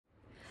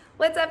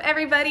What's up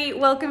everybody?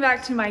 Welcome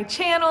back to my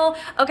channel.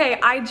 Okay,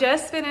 I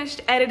just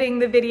finished editing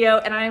the video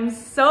and I'm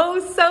so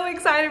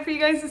excited for you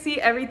guys to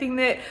see everything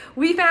that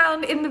we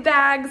found in the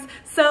bags.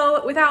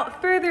 So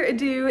without further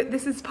ado,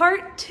 this is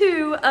part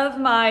 2 of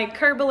my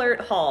Curb Alert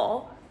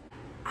haul.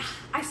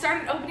 I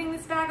started opening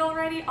this bag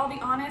already, I'll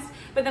be honest,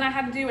 but then I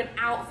had to do an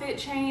outfit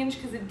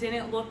change because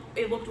it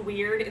looked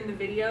weird in the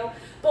video.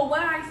 But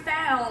what I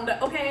found,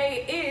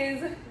 okay,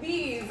 is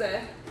these.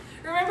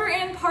 Remember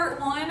in part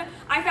 1,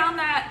 I found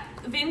that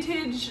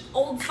vintage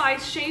Old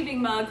Spice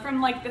shaving mug from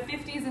like the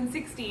 50s and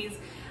 60s.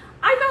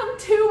 I found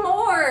 2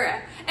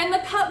 more, and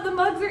the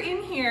mugs are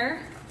in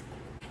here.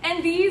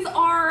 And these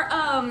are,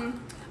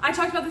 I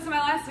talked about this in my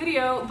last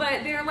video,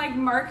 but they're like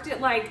marked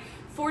at like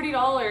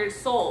 $40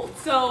 sold.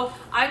 So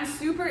I'm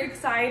super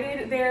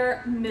excited.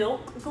 They're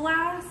milk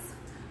glass,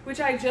 which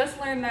I just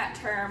learned that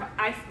term.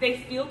 They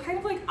feel kind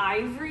of like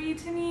ivory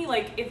to me,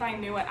 like if I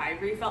knew what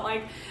ivory felt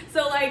like.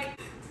 So like,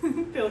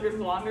 Pilgrim's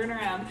wandering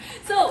around.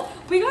 So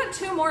we got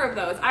 2 more of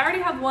those. I already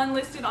have 1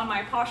 listed on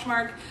my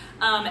Poshmark,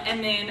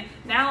 and then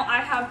now I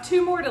have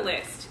 2 more to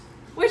list,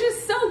 which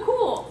is so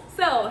cool.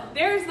 So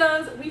there's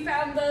those. We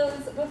found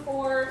those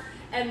before,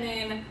 and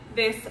then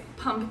this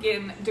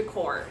pumpkin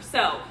decor.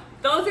 So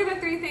those are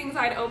the 3 things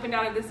I'd opened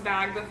out of this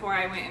bag before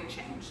I went and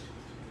changed.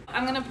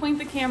 I'm gonna point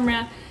the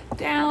camera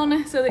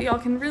down so that y'all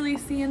can really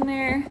see in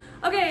there.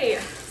 Okay,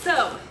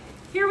 so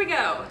here we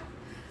go.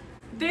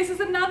 This is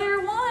another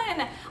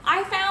one.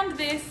 I found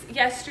this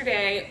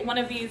yesterday, one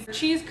of these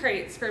cheese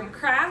crates from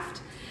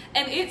Kraft,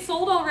 and it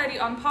sold already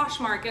on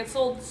Poshmark. It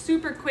sold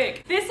super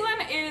quick. This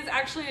one is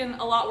actually in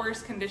a lot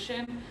worse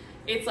condition.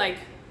 It's like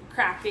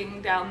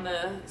cracking down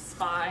the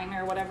spine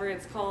or whatever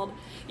it's called.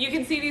 You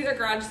can see these are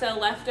garage sale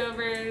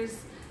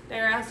leftovers.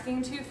 They're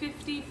asking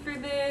 $2.50 for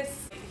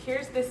this.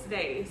 Here's this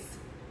vase.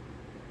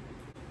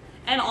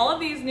 And all of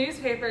these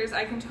newspapers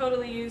I can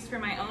totally use for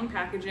my own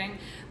packaging.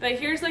 But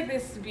here's like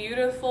this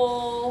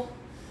beautiful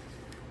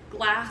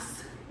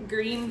glass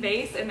green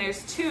vase, and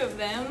there's 2 of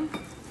them.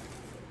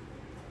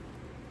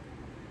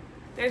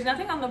 There's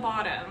nothing on the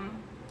bottom.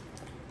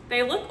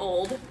 They look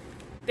old.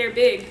 They're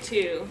big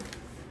too.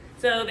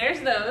 So there's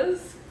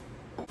those.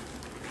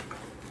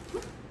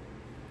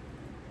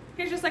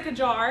 Here's just like a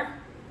jar.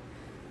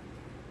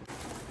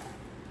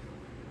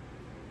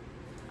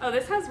 Oh,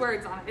 this has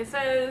words on it. It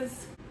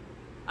says,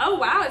 oh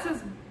wow, it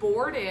says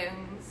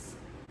Borden's.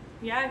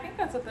 Yeah, I think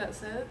that's what that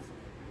says.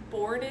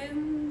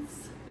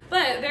 Borden's.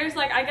 But there's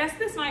like, I guess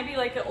this might be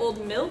like an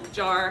old milk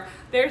jar.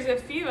 There's a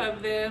few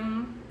of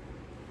them.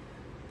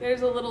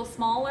 There's a little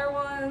smaller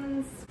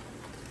ones.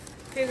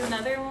 Here's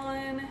another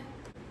one.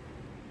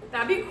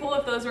 That'd be cool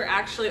if those were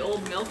actually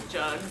old milk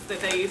jugs that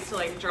they used to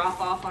like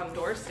drop off on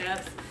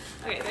doorsteps.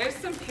 Okay, there's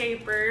some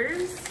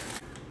papers.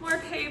 More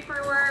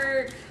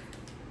paperwork.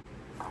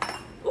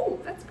 Ooh,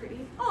 that's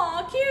pretty.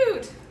 Aw,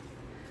 cute.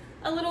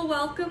 A little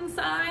welcome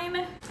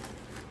sign.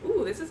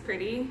 Ooh, this is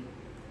pretty.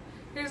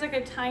 Here's like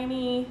a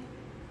tiny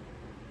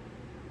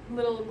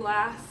little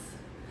glass.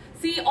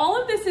 See, all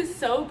of this is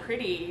so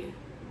pretty.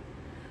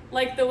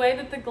 Like the way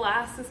that the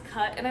glass is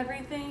cut and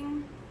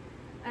everything.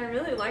 I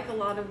really like a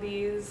lot of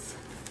these.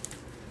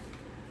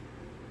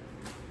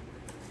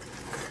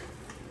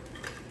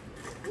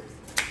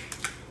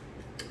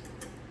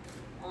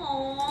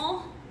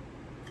 Aww,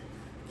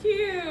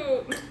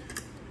 cute.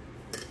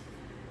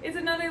 It's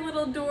another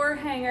little door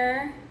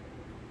hanger.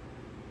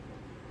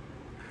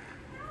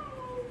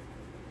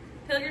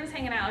 Pilgrim's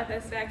hanging out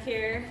with us back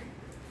here.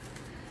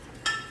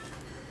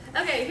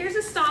 Okay, here's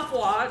a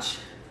stopwatch.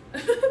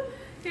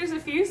 Here's a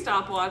few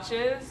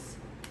stopwatches.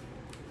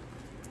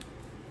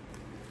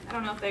 I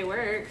don't know if they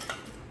work.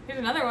 Here's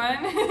another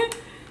one.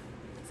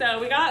 So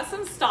we got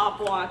some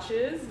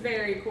stopwatches,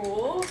 very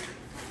cool.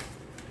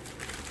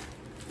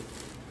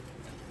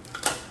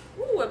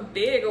 Ooh, a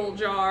big old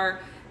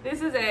jar.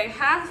 This is a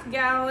 ½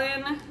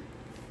 gallon,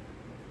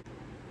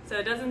 so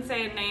it doesn't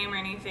say a name or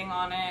anything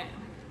on it.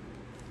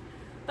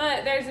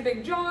 But there's a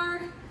big jar.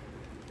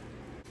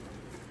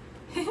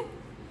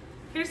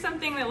 Here's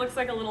something that looks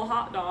like a little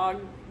hot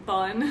dog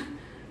bun,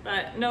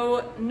 but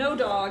no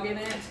dog in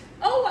it.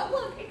 Oh,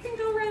 look, it can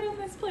go right on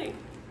this plate.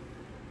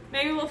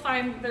 Maybe we'll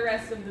find the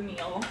rest of the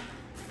meal.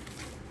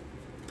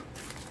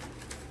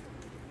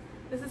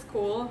 This is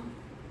cool.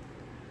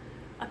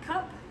 A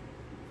cup.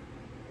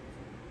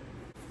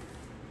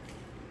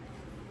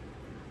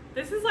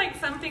 This is like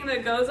something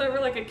that goes over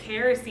like a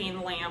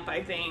kerosene lamp,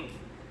 I think.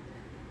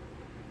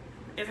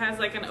 It has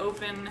like an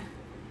open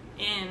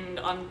end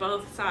on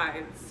both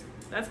sides.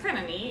 That's kind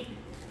of neat.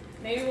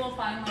 Maybe we'll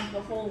find like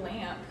the whole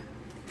lamp.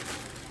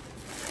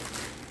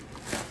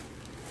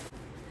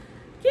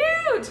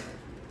 Cute!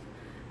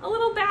 A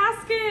little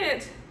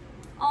basket.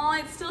 Oh,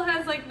 it still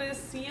has like this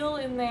seal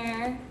in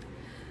there.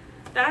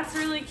 That's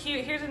really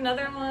cute. Here's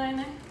another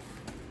one.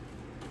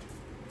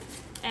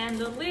 And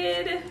the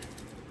lid.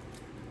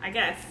 I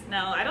guess.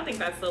 No, I don't think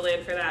that's the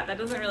lid for that. That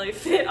doesn't really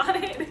fit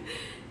on it.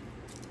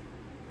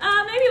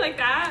 Maybe like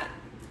that.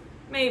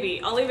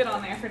 Maybe. I'll leave it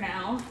on there for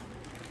now.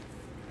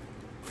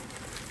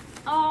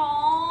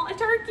 Oh, a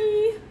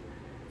turkey.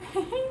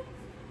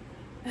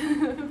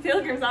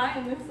 tiger's eye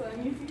in this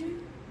one, you see it?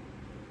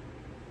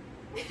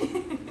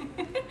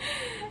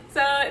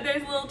 So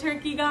there's a little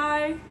turkey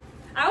guy.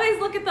 I always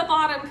look at the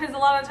bottom because a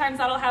lot of times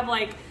that'll have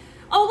like,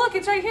 oh look,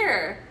 it's right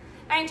here.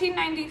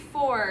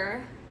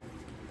 1994.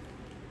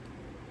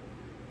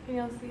 Can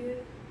y'all see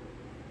it?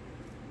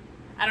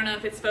 I don't know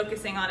if it's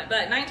focusing on it,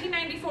 but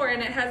 1994,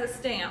 and it has a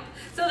stamp.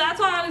 So that's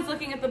why I was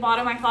looking at the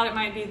bottom. I thought it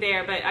might be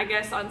there, but I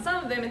guess on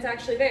some of them it's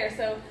actually there.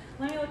 So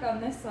let me look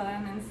on this one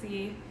and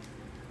see.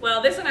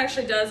 Well, this one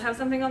actually does have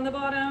something on the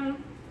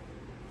bottom.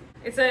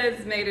 It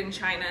says made in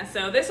China.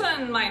 So this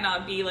one might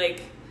not be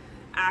like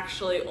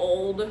actually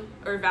old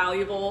or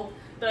valuable,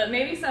 but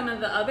maybe some of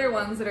the other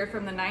ones that are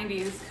from the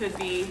 90s could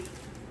be.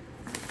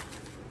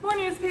 More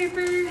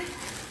newspaper.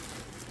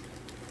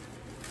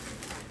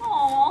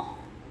 Aww.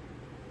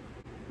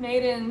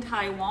 Made in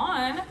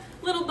Taiwan.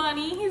 Little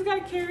bunny, he's got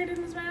a carrot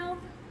in his mouth.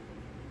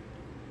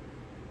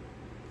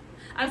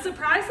 I'm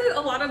surprised that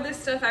a lot of this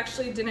stuff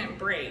actually didn't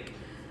break.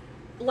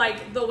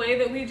 Like the way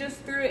that we just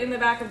threw it in the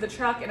back of the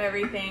truck and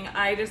everything,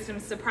 I just am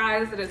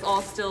surprised that it's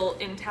all still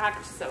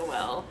intact so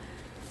well.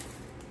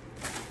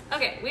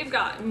 Okay, we've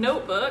got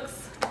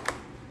notebooks,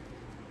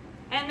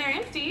 and they're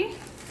empty,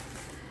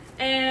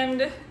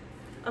 and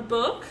a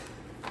book,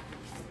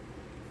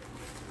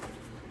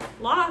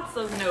 lots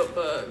of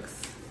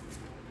notebooks.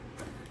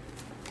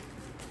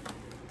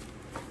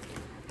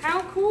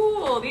 How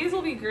cool, these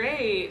will be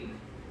great.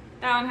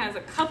 That one has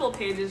a couple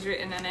pages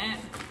written in it,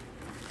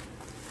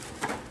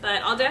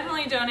 but I'll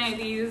definitely donate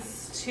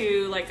these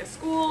to like a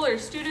school or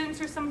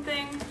students or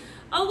something.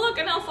 Oh look,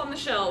 an elf on the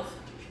shelf.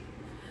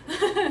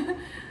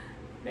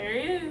 There he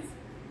is.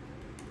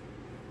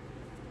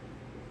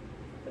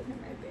 Put him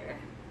right there.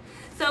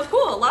 So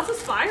cool, lots of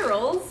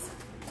spirals.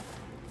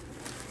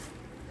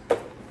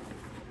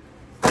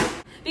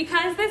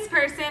 Because this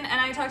person, and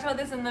I talked about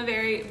this in the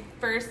very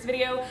first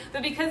video,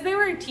 but because they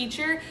were a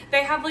teacher,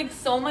 they have like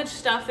so much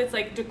stuff that's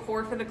like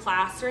decor for the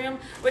classroom,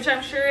 which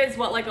I'm sure is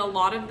what like a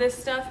lot of this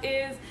stuff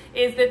is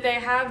that they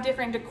have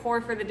different decor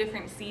for the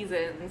different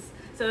seasons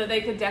so that they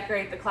could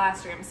decorate the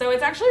classroom. So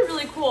it's actually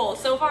really cool.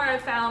 So far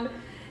I've found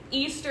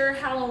Easter,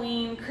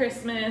 Halloween,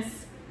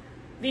 Christmas,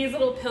 these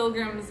little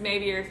pilgrims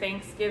maybe are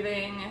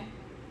Thanksgiving.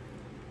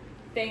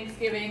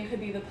 Thanksgiving could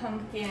be the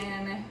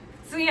pumpkin.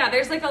 So yeah,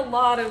 there's like a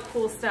lot of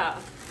cool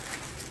stuff.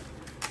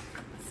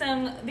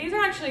 These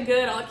are actually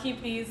good. I'll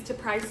keep these to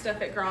price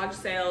stuff at garage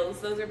sales.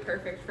 Those are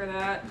perfect for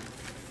that.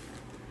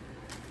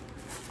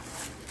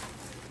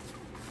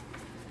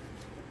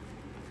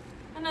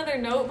 Another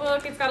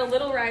notebook. It's got a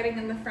little writing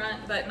in the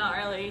front, but not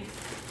really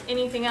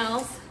anything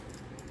else.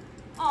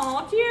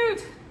 Aw,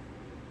 cute.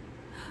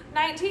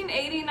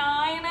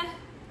 1989.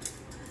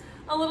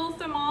 A little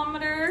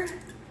thermometer.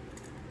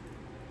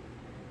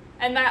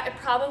 And that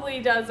probably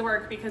does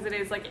work because it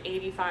is like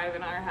 85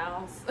 in our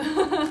house.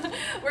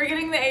 We're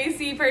getting the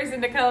AC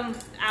person to come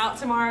out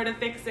tomorrow to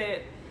fix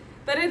it,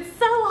 but it's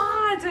so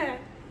hot.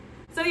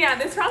 So yeah,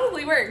 this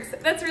probably works.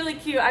 That's really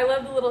cute. I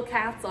love the little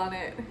cats on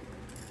it.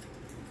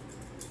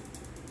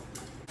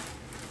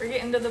 We're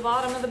getting to the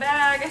bottom of the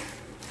bag.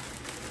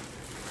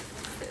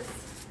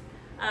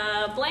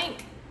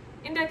 Blank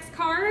index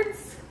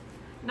cards.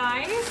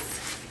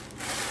 Nice.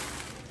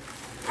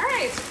 All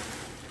right.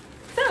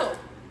 So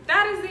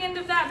that is the end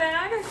of that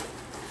bag.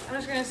 I'm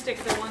just gonna stick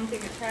the one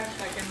thing of trash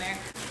back in there.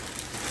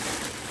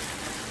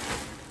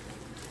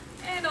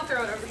 And I'll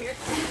throw it over here.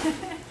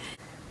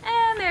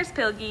 And there's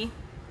Pilgy.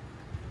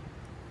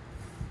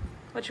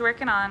 What you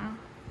working on?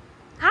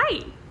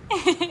 Hi.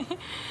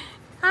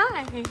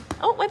 Hi.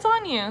 Oh, what's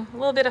on you? A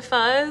little bit of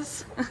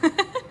fuzz.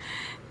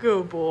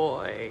 Good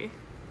boy.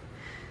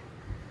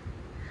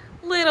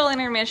 Little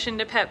intermission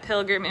to pet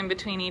Pilgrim in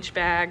between each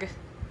bag.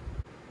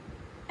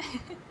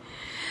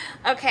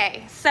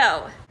 Okay,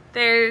 so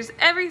there's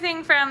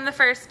everything from the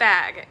first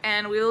bag,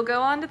 and we will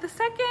go on to the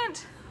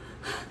second.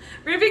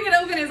 Ripping it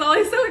open is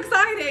always so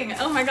exciting.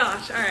 Oh my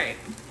gosh, all right.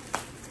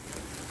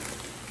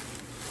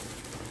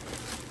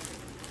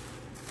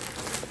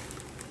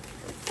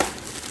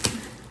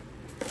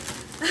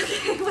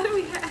 Okay, what do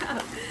we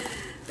have?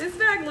 This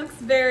bag looks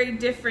very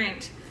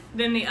different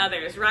than the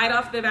others. Right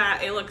off the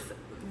bat, it looks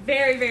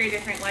very, very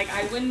different. Like,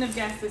 I wouldn't have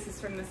guessed this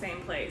is from the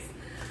same place.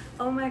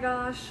 Oh my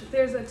gosh,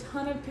 there's a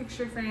ton of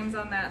picture frames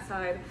on that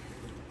side.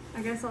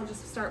 I guess I'll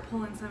just start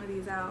pulling some of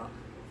these out.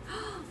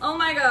 Oh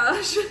my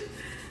gosh.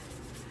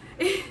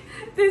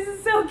 This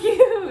is so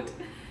cute.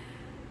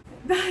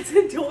 That's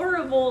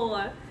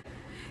adorable.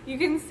 You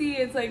can see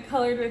it's like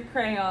colored with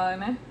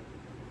crayon.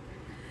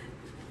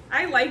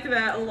 I like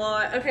that a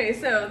lot. Okay,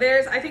 so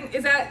there's, I think,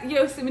 is that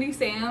Yosemite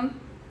Sam?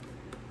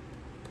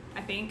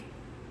 I think.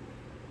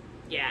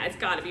 Yeah, it's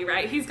gotta be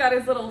right. He's got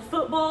his little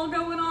football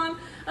going on.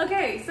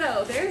 Okay,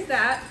 so there's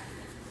that.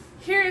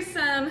 Here's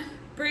some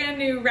brand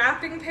new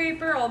wrapping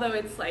paper, although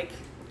it's like,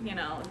 you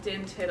know,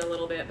 dented a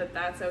little bit, but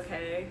that's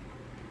okay.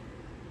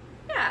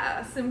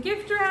 Yeah, some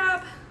gift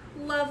wrap,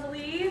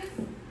 lovely.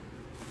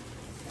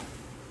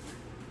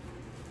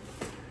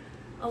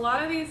 A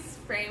lot of these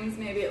frames,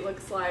 maybe it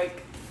looks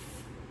like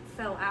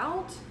fell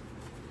out.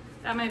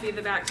 That might be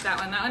the back to that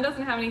one. That one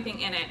doesn't have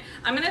anything in it.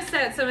 I'm gonna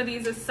set some of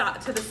these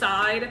to the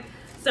side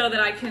so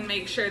that I can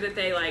make sure that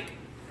they like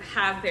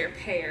have their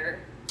pair.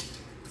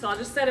 So I'll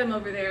just set them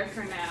over there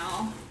for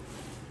now.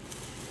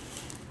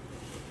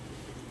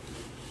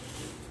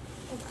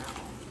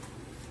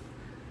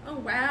 Oh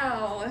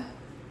wow.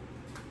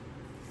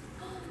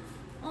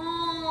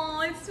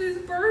 Oh, it's his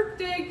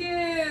birthday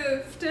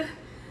gift.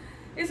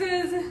 It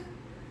says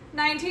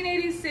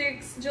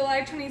 1986,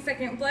 July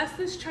 22nd. Bless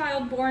this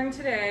child born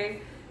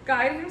today.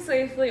 Guide him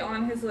safely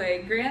on his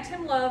way. Grant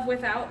him love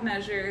without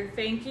measure.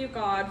 Thank you,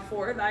 God,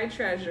 for thy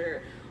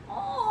treasure.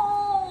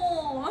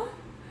 Oh,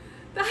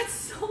 that's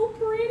so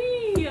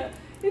pretty.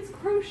 It's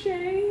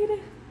crocheted.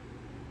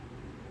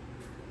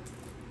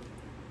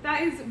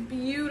 That is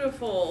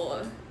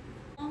beautiful.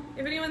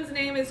 If anyone's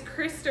name is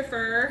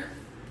Christopher,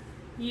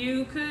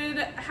 you could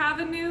have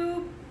a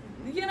new,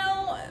 you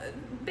know,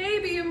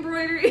 baby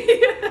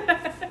embroidery.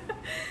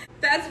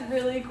 That's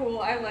really cool.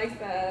 I like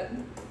that.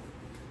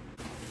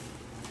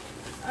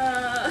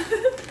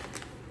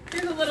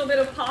 Here's a little bit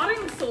of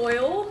potting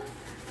soil.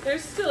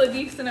 There's still a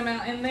decent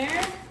amount in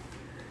there.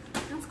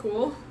 That's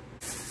cool.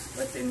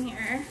 What's in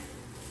here?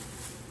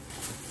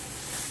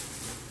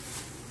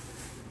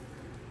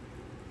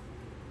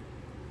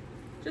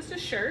 Just a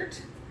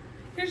shirt.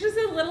 Here's just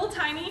a little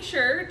tiny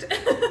shirt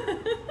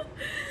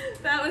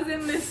that was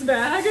in this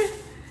bag.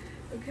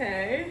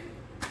 Okay.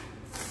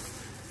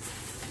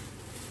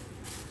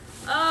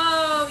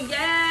 Oh,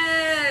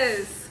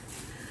 yes.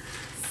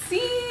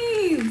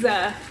 Seeds.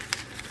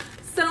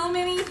 So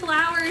many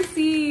flower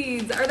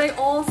seeds. Are they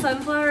all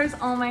sunflowers?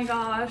 Oh my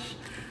gosh.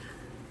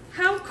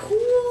 How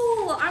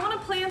cool. I want to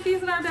plant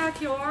these in our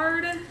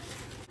backyard.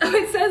 Oh,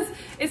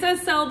 it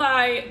says sell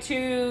by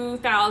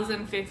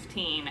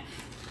 2015.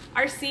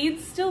 Are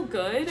seeds still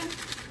good?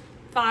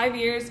 5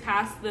 years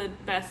past the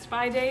best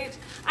by date?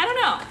 I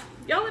don't know.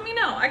 Y'all let me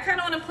know. I kind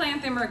of want to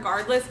plant them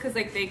regardless because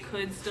like they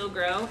could still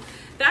grow.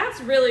 That's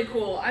really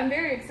cool. I'm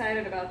very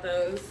excited about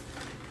those.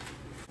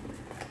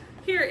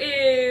 Here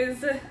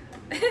is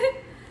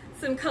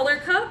some color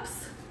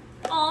cups,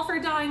 all for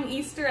dyeing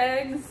Easter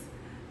eggs.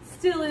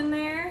 Still in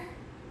there.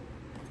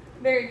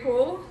 Very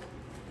cool.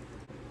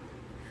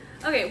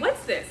 Okay,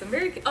 what's this?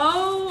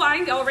 Oh,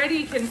 I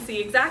already can see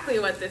exactly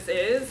what this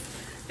is.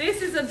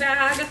 This is a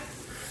bag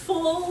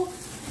full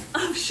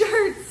of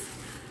shirts.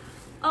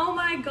 Oh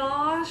my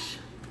gosh.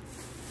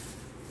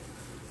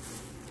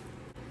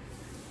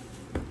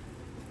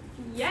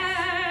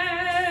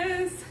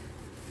 Yes.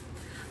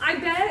 I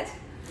bet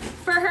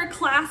for her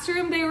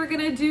classroom they were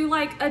gonna do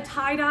like a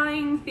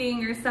tie-dyeing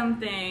thing or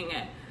something.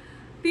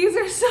 These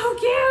are so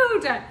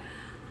cute.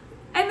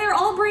 And they're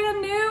all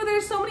brand new.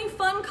 There's so many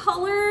fun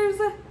colors.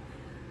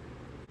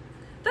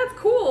 That's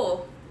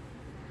cool.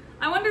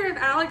 I wonder if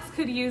Alex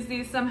could use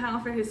these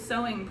somehow for his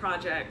sewing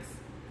projects.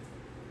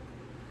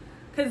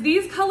 Because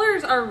these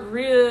colors are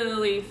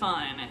really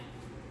fun.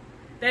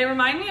 They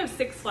remind me of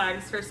Six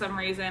Flags for some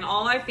reason.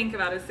 All I think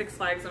about is Six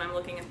Flags when I'm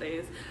looking at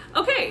these.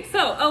 Okay,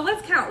 so, oh,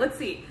 let's count. Let's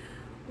see.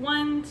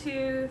 1,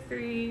 2,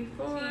 3,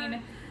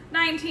 4,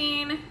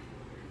 19,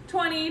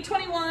 20,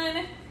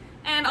 21,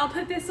 and I'll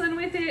put this one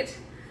with it.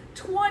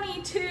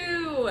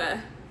 22.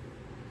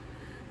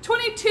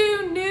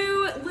 22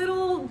 new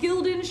little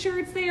Gildan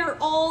shirts. They are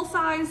all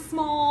size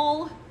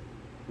small.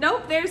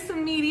 Nope, there's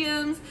some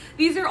mediums.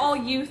 These are all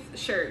youth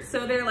shirts.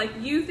 So they're like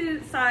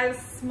youth size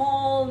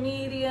small,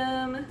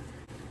 medium.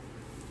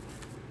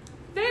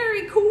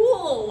 Very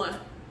cool.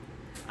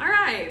 All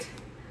right,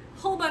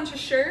 whole bunch of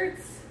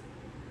shirts.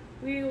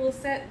 We will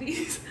set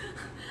these.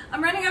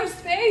 I'm running out of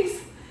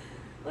space.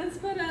 Let's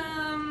put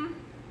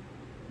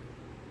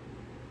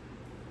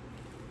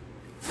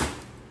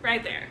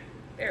right there.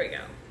 There we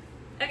go.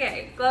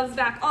 Okay, gloves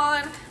back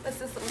on. What's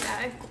this little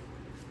guy?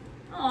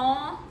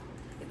 Aw,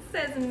 it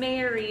says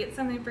Mary. It's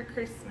something for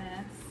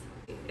Christmas.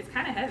 It's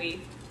kind of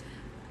heavy.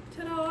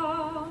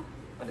 Ta-da!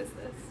 What is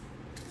this?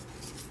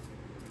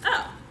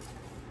 Oh.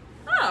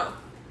 Oh,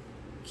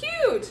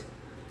 cute.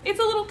 It's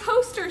a little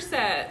coaster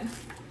set.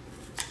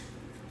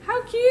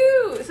 How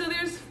cute. So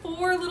there's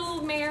 4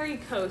 little Mary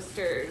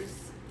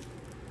coasters.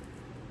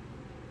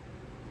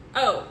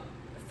 Oh,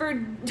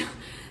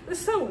 this is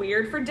so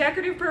weird. For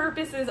decorative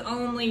purposes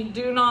only,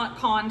 do not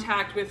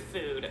contact with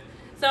food.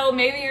 So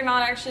maybe you're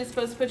not actually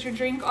supposed to put your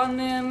drink on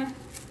them.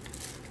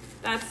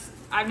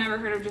 I've never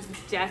heard of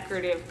just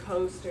decorative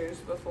coasters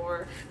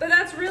before. But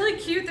that's really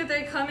cute that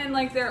they come in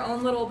like their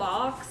own little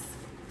box.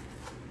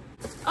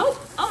 Oh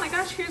my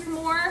gosh, here's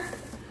more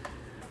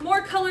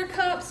color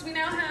cups. We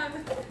now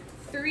have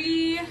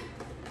 3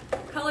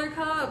 color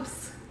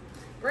cups,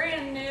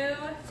 brand new.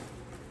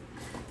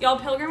 Y'all,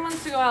 Pilgrim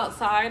wants to go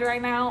outside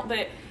right now,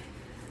 but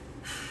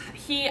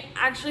he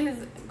actually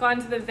has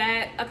gone to the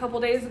vet a couple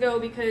days ago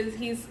because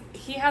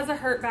he has a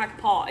hurt back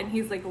paw and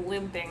he's like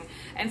limping,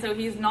 and so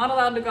he's not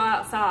allowed to go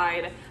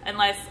outside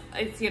unless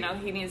it's, you know,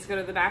 he needs to go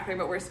to the bathroom,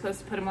 but we're supposed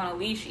to put him on a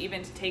leash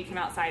even to take him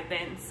outside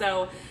then.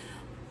 So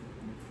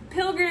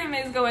Pilgrim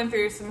is going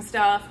through some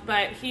stuff,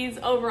 but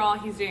overall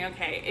he's doing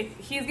okay.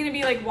 He's gonna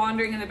be like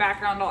wandering in the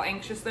background all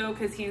anxious though,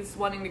 because he's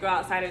wanting to go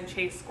outside and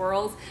chase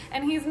squirrels,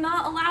 and he's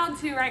not allowed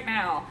to right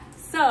now.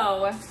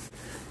 So,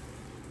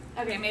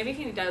 okay, maybe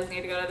he does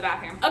need to go to the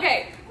bathroom.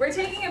 Okay, we're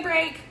taking a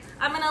break.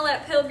 I'm gonna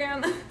let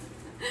Pilgrim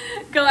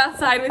go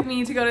outside with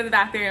me to go to the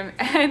bathroom,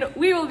 and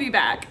we will be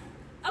back.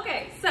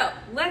 Okay, so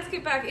let's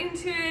get back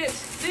into it.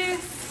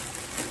 This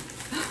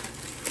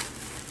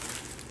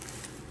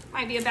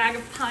might be a bag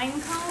of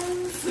pine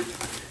cones.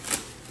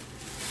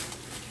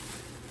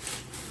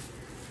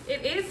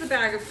 It is a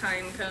bag of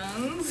pine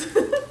cones.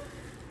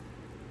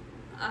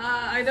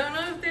 I don't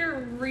know if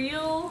they're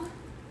real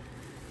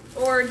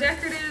or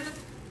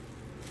decorative.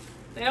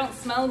 They don't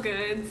smell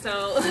good,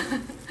 so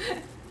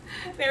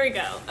there we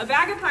go. A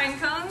bag of pine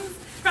cones,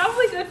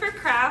 probably good for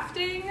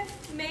crafting,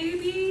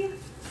 maybe.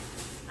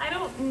 I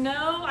don't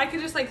know. I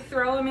could just like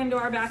throw them into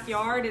our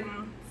backyard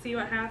and see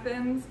what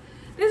happens.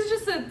 This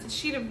is just a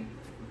sheet of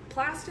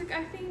plastic,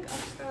 I think. I'll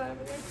just throw that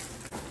over there.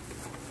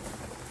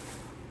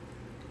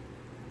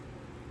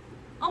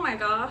 Oh my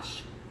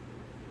gosh.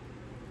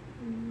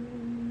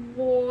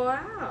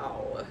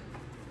 Wow.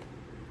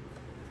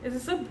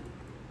 Is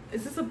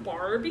this a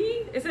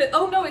Barbie? Is it?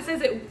 Oh no, it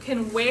says it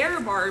can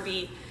wear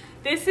Barbie.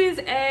 This is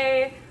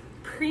a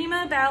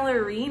prima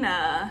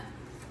ballerina.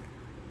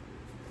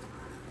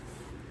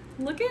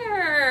 Look at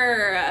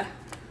her.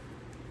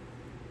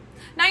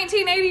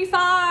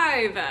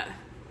 1985.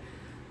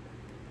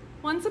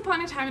 Once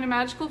upon a time in a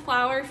magical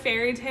flower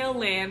fairy tale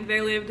land,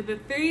 there lived the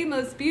 3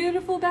 most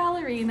beautiful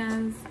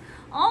ballerinas.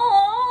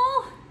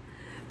 Oh,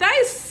 that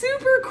is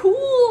super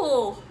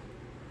cool.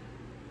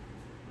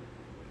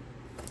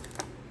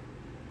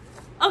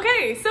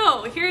 Okay,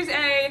 so here's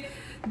a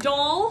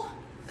doll,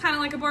 kind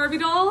of like a Barbie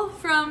doll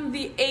from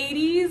the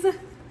 80s.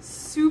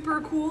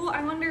 Super cool.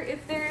 I wonder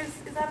if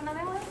is that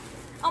another one?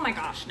 Oh my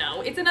gosh,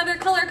 no, it's another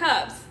Color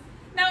Cups.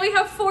 Now we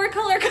have 4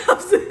 Color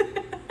Cups.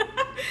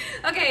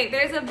 Okay,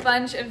 there's a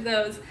bunch of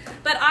those,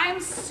 but I'm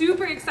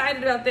super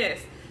excited about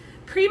this.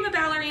 Prima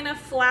Ballerina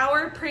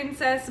Flower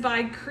Princess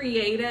by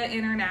Creata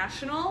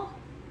International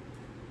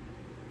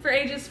for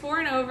ages 4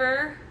 and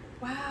over.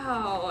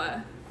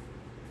 Wow.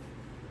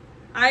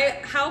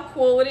 How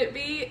cool would it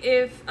be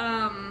if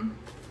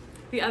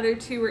the other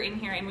 2 were in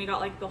here and we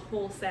got like the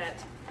whole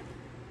set?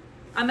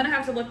 I'm gonna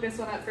have to look this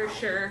one up for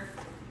sure.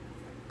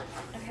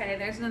 Okay,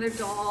 there's another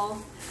doll.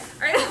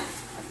 All right.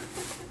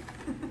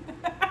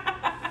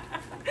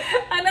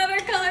 Another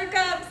Color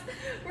Cups.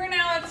 We're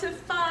now up to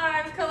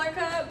 5 Color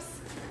Cups.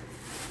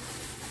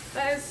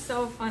 That is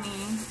so funny.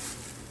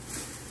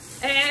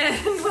 And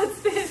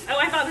what's this? Oh,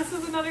 I thought this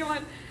was another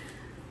one.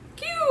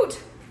 Cute.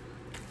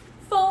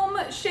 Foam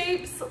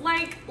shapes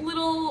like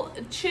little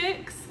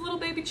chicks, little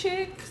baby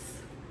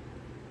chicks.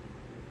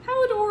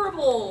 How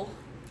adorable.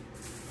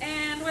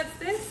 And what's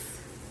this?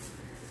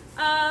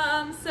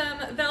 Some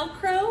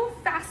Velcro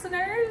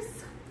fasteners.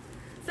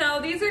 So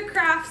these are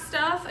craft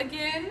stuff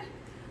again.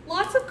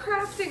 Lots of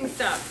crafting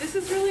stuff. This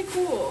is really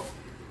cool.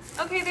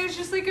 Okay, there's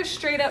just like a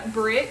straight up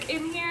brick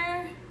in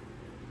here.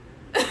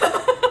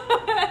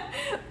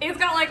 It's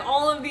got like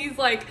all of these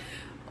like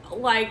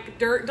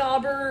dirt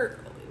dauber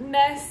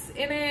mess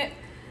in it.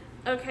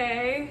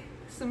 Okay,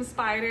 some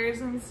spiders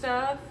and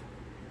stuff.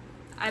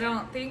 I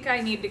don't think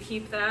I need to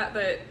keep that,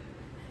 but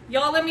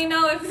y'all let me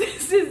know if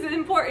this is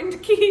important to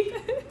keep.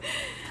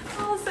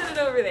 I'll set it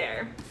over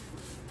there.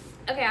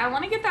 Okay, I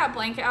want to get that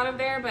blanket out of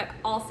there, but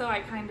also I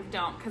kind of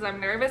don't because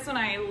I'm nervous when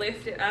I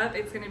lift it up,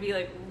 it's going to be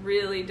like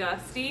really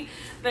dusty.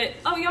 But,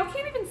 oh, y'all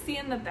can't even see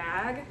in the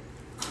bag.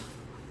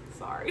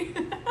 Sorry.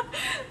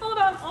 Hold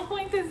on, I'll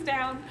point this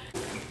down.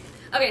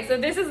 Okay, so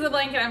this is the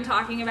blanket I'm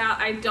talking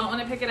about. I don't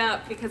want to pick it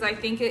up because I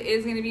think it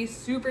is going to be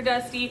super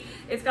dusty.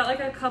 It's got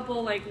like a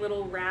couple like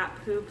little rat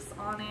poops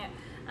on it.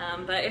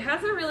 But it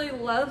has a really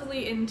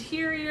lovely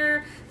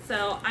interior,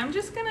 so I'm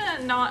just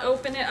gonna not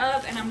open it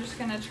up and I'm just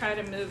gonna try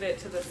to move it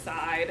to the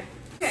side.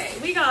 Okay,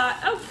 we got,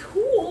 oh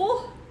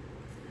cool,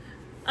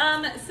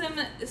 some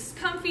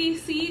comfy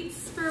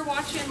seats for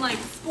watching like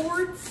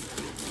sports.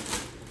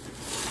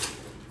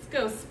 Let's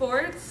go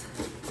sports.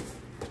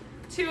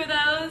 2 of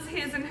those,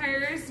 his and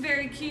hers,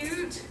 very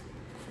cute.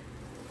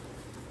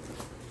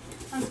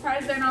 I'm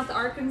surprised they're not the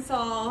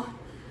Arkansas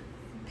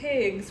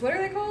pigs. What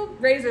are they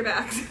called?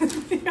 Razorbacks.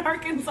 The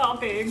Arkansas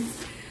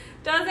pigs.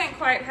 Doesn't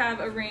quite have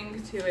a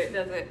ring to it,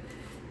 does it?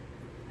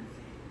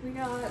 We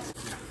got,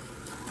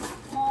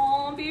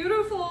 oh,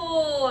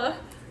 beautiful.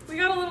 We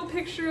got a little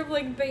picture of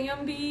like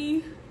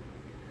Bambi.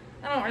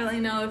 I don't really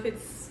know if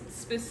it's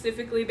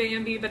specifically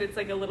Bambi, but it's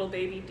like a little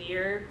baby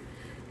deer.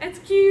 It's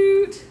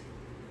cute.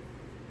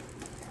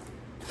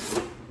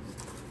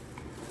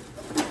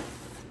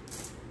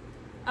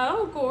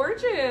 Oh,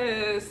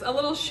 gorgeous. A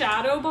little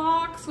shadow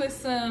box with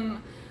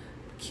some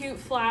cute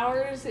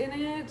flowers in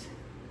it.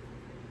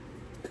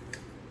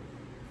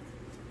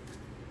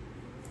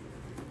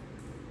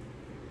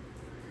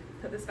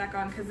 Put this back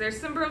on because there's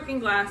some broken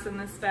glass in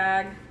this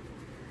bag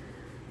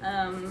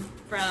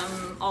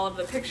from all of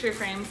the picture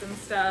frames and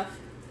stuff.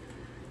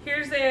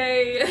 Here's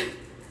a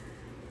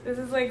This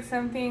is like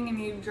something and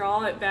you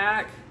draw it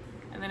back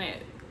and then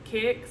it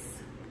kicks.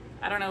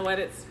 I don't know what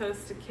it's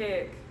supposed to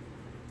kick.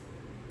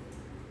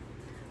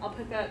 I'll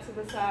put that to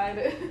the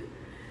side.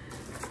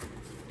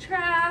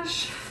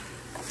 Trash.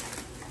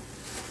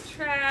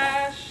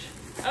 Trash.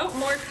 Oh,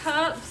 more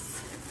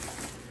cups.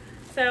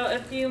 So a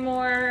few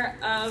more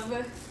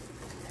of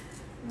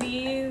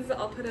these.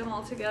 I'll put them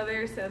all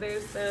together. So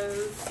there's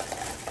those.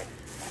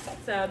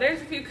 So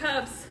there's a few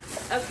cups.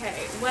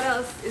 Okay, what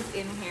else is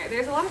in here?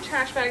 There's a lot of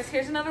trash bags.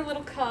 Here's another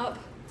little cup.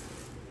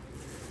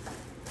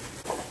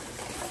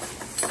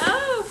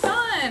 Oh,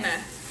 fun.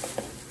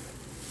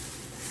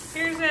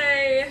 Here's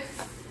a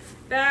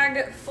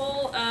bag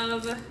full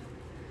of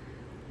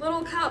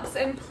little cups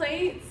and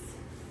plates.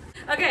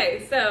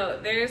 Okay, so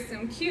there's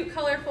some cute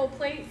colorful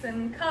plates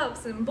and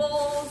cups and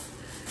bowls.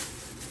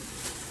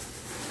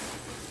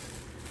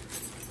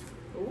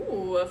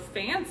 Ooh, a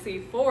fancy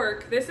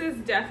fork. This is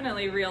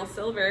definitely real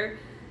silver.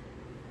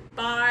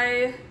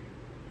 By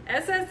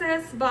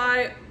SSS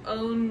by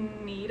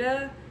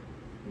Oneida.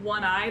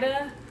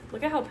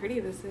 Look at how pretty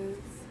this is.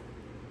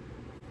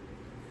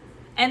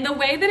 And the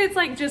way that it's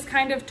like just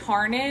kind of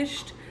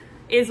tarnished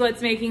is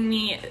what's making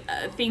me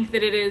think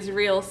that it is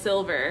real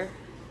silver.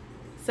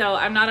 So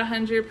I'm not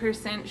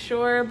 100%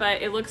 sure,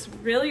 but it looks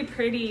really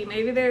pretty.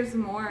 Maybe there's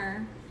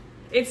more.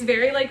 It's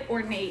very like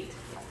ornate.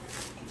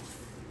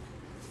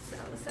 So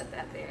I'll set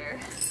that there.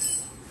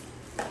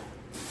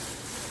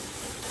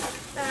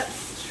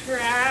 That's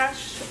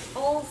trash.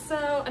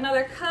 Also,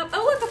 another cup.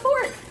 Oh, look, a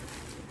fork.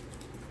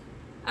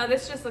 Oh,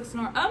 this just looks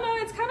normal. Oh no,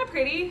 it's kind of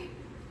pretty.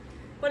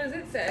 What does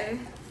it say?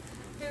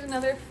 Here's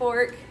another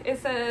fork. It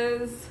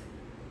says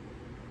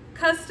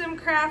Custom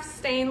Craft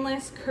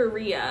Stainless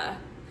Korea.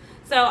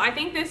 So I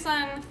think this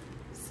one,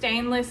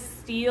 stainless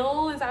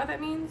steel, is that what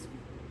that means?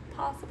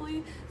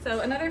 Possibly.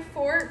 So another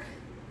fork.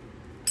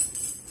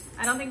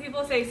 I don't think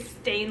people say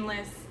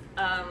stainless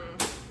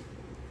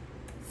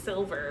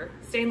silver.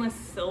 Stainless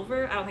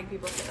silver? I don't think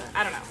people say that.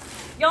 I don't know.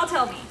 Y'all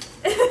tell me.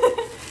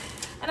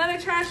 Another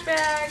trash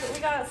bag. We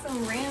got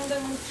some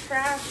random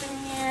trash in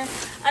here.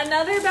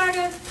 Another bag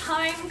of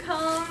pine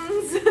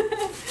cones.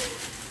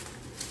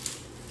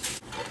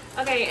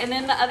 Okay, and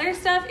then the other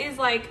stuff is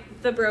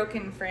like the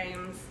broken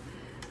frames.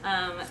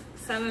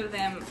 Some of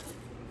them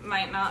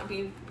might not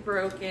be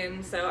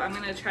broken, so I'm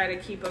gonna try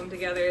to keep them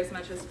together as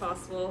much as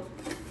possible.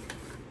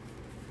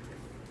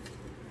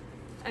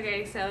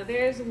 Okay, so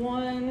there's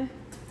one.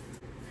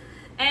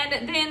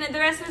 And then the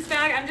rest of this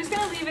bag, I'm just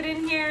gonna leave it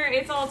in here.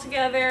 It's all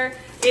together.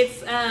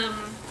 It's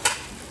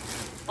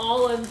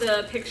all of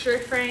the picture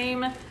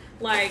frame,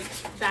 like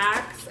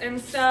backs and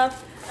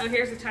stuff. Oh,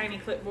 here's a tiny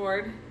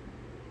clipboard.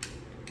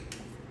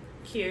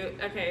 Cute.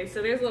 Okay,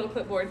 so there's a little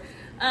clipboard.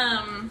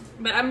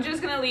 But I'm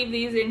just gonna leave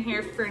these in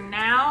here for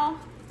now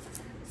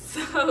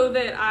so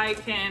that I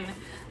can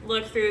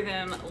look through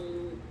them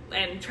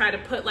and try to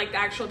put like the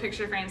actual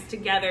picture frames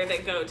together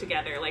that go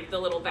together, like the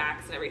little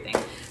backs and everything.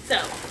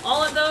 So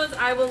all of those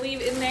I will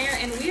leave in there,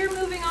 and we are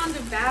moving on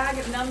to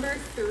bag number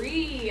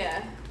 3.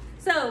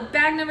 So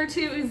bag number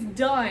 2 is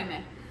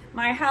done.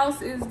 My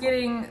house is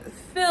getting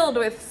filled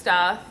with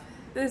stuff.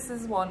 This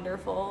is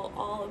wonderful,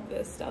 all of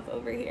this stuff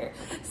over here.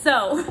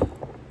 So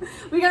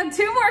we got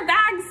 2 more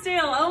bags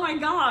still. Oh my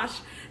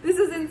gosh, this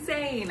is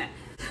insane.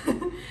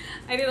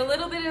 I did a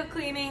little bit of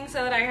cleaning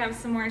so that I have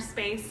some more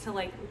space to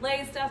like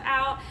lay stuff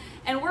out.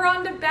 And we're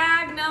on to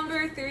bag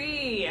number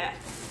 3.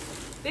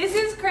 This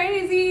is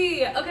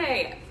crazy.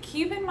 Okay,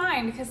 keep in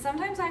mind, because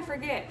sometimes I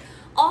forget,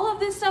 all of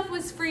this stuff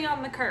was free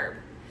on the curb.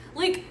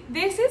 Like,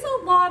 this is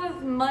a lot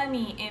of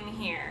money in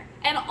here,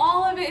 and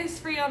all of it is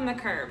free on the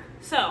curb.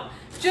 So,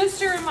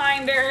 just a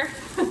reminder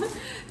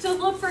to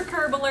look for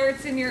curb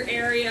alerts in your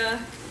area.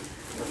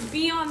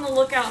 Be on the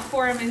lookout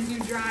for them as you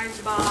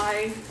drive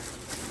by.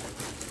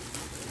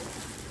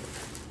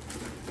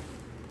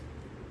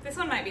 This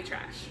one might be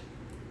trash.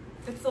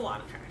 It's a lot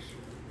of trash.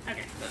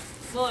 Okay, so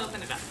we'll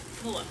open it up.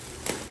 We'll look.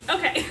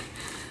 Okay,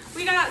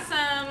 we got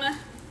some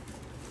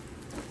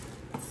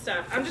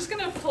stuff. I'm just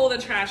gonna pull the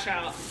trash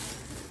out.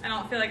 I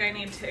don't feel like I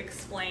need to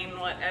explain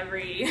what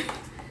every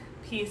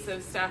piece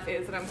of stuff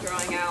is that I'm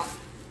throwing out.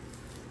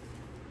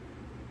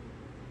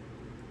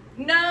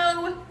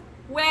 No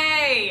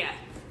way!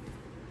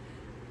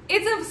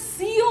 It's a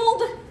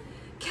sealed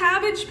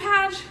Cabbage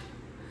Patch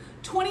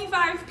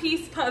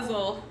 25-piece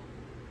puzzle,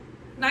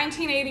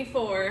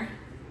 1984.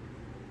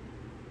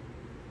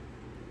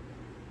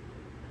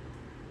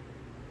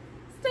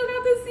 Still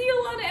got the seal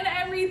on it and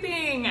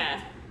everything.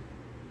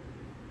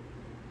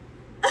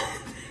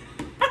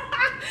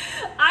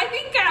 I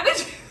think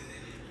Cabbage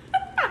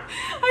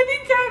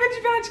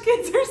Patch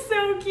Kids are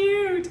so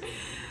cute.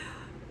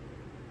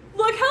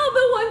 Look how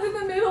the ones in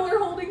the middle are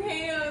holding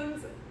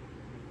hands.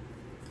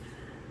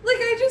 Like,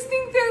 I just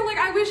think they're like,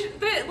 I wish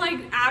that like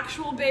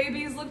actual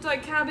babies looked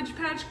like Cabbage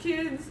Patch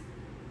Kids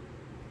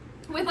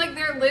with like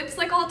their lips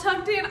like all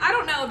tucked in. I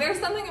don't know, there's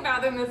something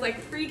about them that's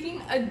like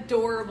freaking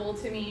adorable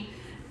to me.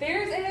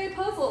 There's a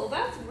puzzle,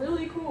 that's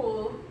really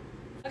cool.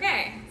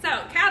 Okay, so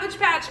Cabbage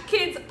Patch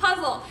Kids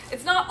puzzle.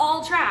 It's not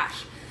all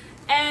trash.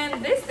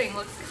 And this thing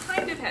looks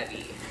kind of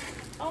heavy.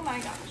 Oh my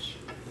gosh.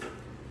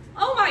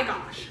 Oh my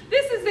gosh.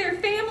 This is their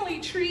family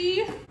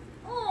tree.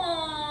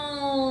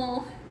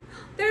 Oh,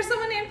 there's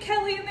someone named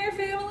Kelly in their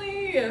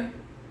family.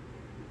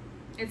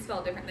 It's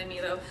spelled different than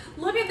me though.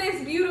 Look at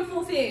this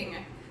beautiful thing.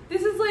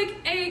 This is like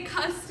a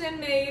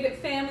custom made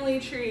family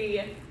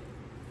tree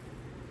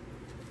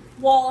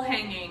wall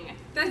hanging.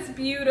 That's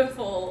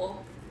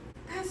beautiful.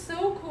 That's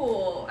so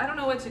cool. I don't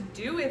know what to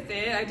do with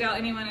it. I doubt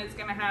anyone is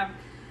gonna have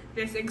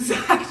this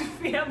exact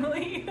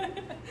family,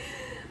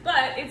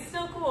 but it's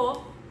still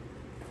cool.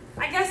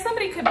 I guess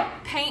somebody could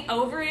paint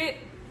over it.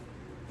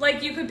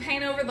 Like you could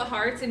paint over the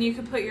hearts and you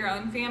could put your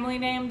own family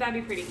name. That'd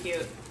be pretty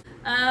cute.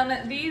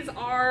 These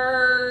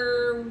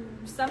are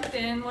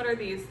something. What are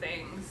these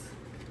things?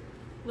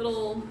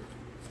 Little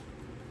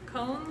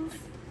cones?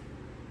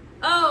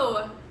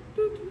 Oh,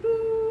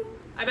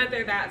 I bet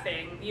they're that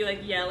thing. You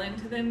like yell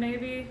into them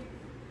maybe?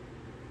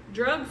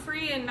 Drug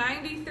free in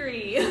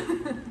 93.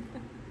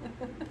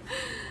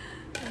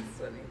 That's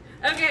funny.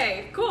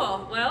 Okay,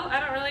 cool. Well, I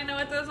don't really know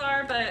what those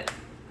are, but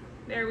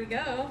there we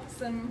go.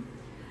 Some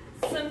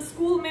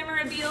school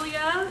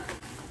memorabilia.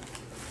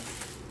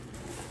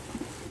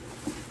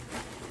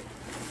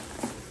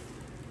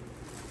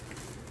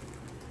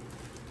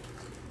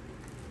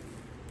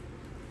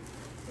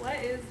 What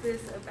is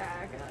this a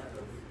bag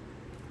of?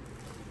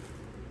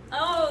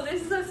 Oh,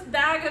 this is a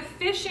bag of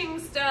fishing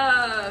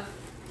stuff.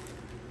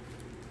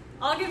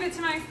 I'll give it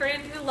to my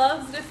friend who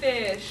loves to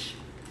fish.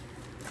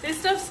 This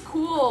stuff's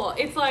cool.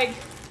 It's like,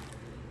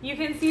 you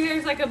can see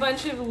there's like a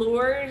bunch of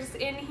lures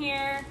in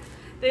here.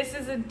 This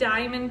is a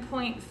diamond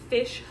point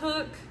fish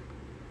hook.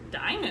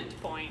 Diamond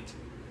point?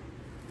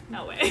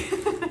 No way.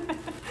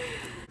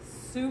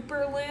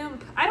 Super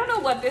limp. I don't know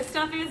what this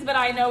stuff is, but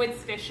I know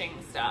it's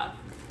fishing stuff.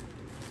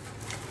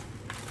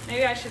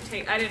 Maybe I should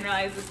take, I didn't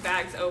realize this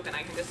bag's open.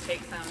 I can just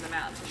take some of them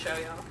out to show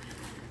y'all.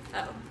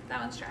 Oh,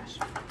 that one's trash.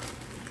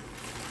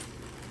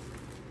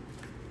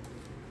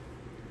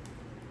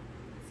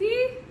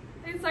 See?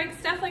 It's like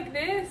stuff like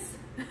this.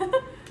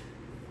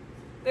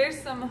 There's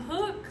some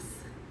hooks.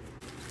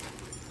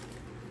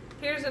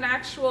 Here's an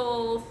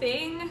actual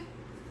thing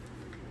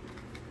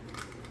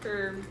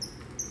for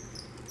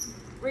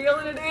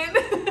reeling it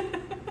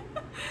in.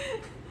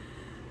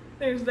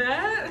 There's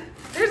that.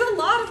 There's a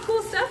lot of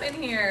cool stuff in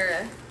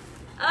here.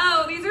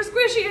 Oh, these are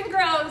squishy and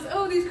gross.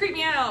 Oh, these creep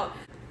me out.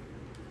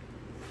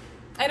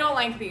 I don't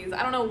like these.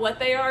 I don't know what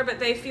they are, but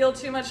they feel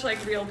too much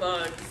like real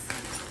bugs.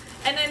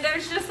 And then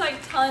there's just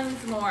like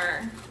tons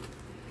more.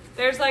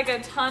 There's like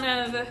a ton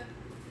of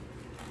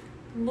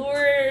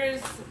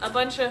lures, a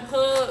bunch of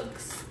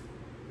hooks.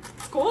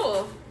 It's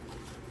cool.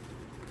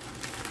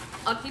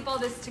 I'll keep all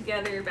this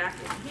together back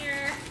in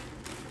here.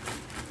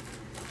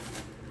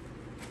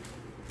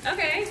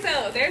 Okay,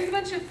 so there's a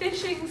bunch of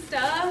fishing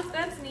stuff.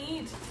 That's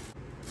neat.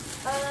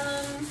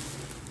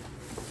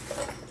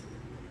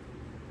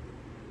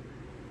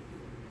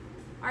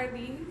 Are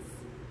these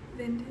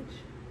vintage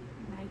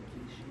Nike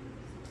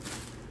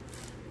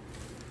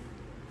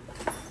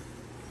shoes?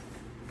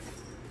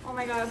 Oh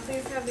my god,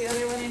 please have the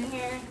other one in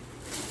here.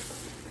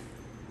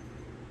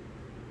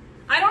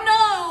 I don't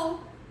know,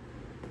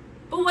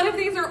 but what if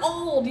these are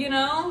old, you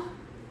know?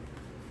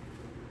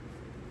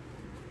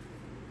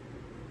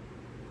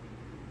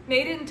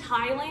 Made in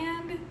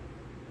Thailand?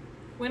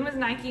 When was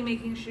Nike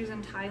making shoes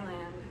in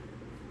Thailand?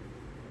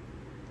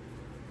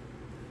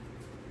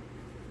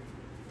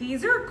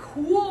 These are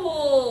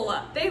cool.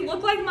 They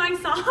look like my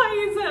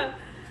size.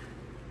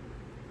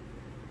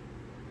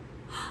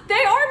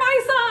 They are my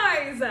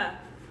size.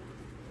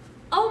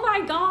 Oh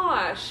my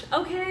gosh,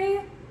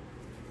 okay.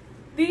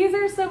 These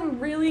are some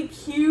really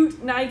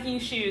cute Nike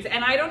shoes.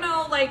 And I don't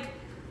know, like,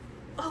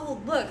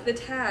 oh, look, the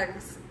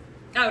tags.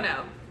 Oh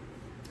no.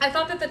 I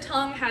thought that the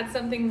tongue had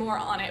something more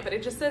on it, but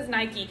it just says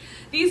Nike.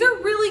 These are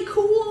really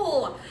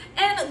cool.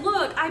 And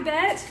look, I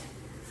bet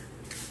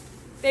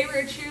they were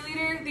a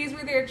cheerleader. These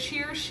were their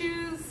cheer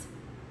shoes.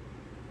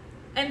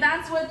 And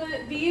that's what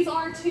these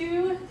are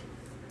too.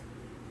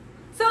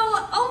 So,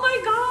 oh my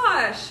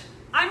gosh.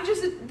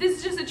 This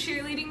is just a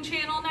cheerleading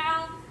channel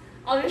now.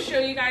 I'll just show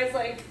you guys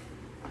like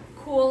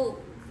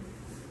cool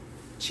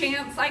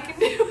chants I can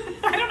do.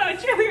 I don't know what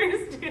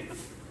cheerleaders do.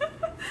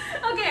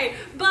 Okay,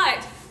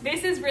 but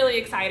this is really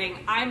exciting.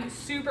 I'm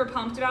super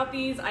pumped about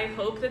these. I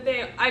hope that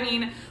I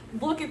mean,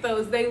 look at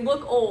those. They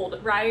look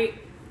old, right?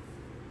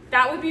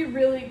 That would be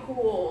really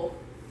cool.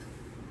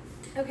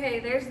 Okay,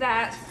 there's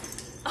that.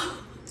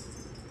 Oh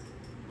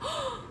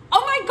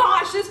my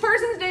gosh, this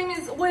person's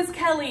name was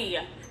Kelly.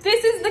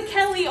 This is the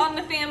Kelly on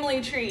the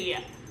family tree.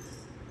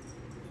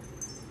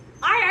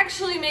 I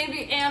actually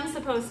maybe am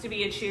supposed to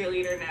be a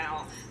cheerleader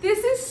now. This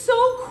is so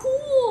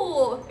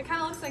cool. It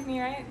kind of looks like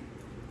me, right?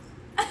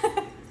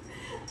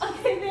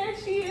 Okay, there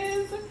she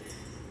is.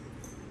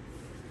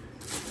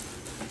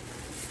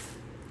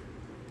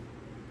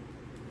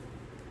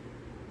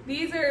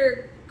 These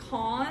are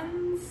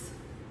Cons.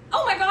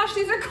 Oh my gosh,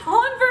 these are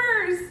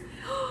Converse.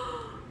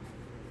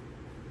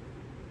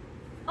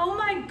 Oh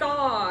my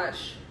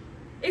gosh.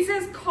 It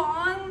says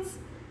Cons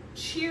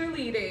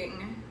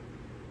cheerleading.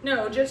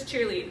 No, just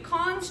cheerlead.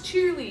 Cons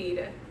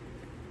cheerlead.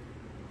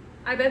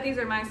 I bet these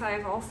are my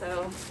size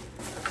also.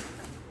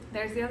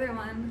 There's the other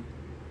one.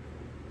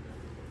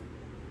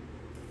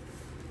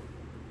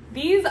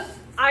 These,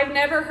 I've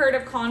never heard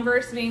of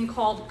Converse being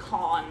called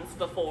cons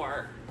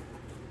before.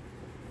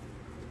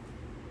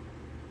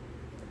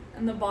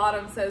 And the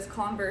bottom says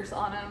Converse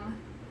on them.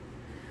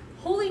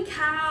 Holy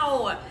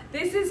cow,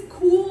 this is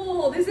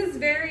cool. This is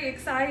very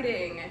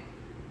exciting.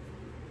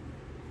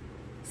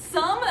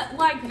 Some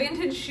like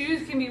vintage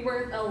shoes can be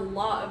worth a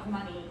lot of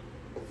money.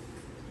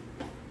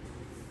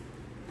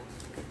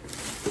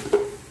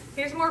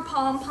 Here's more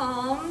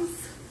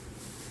pom-poms.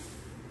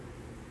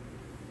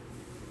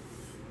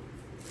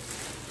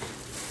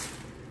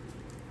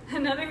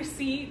 Another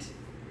seat.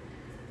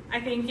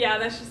 I think, yeah,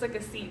 that's just like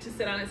a seat to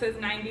sit on. It says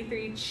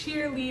 93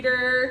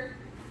 cheerleader.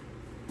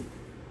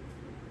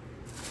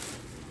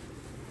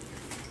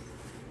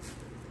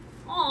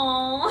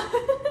 Aww.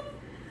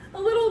 A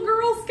little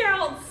Girl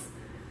Scouts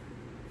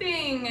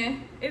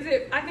thing. Is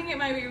it? I think it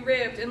might be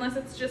ripped unless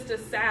it's just a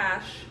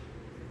sash.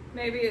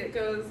 Maybe it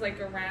goes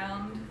like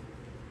around.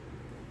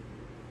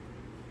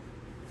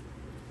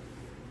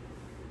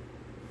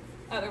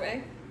 Other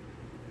way.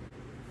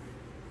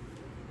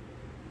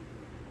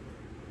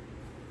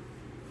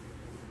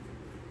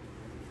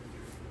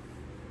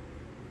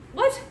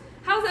 What?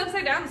 How's it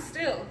upside down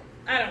still?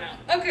 I don't know.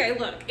 Okay,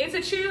 look, it's a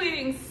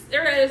cheerleading,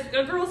 or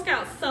a Girl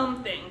Scout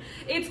something.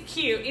 It's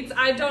cute.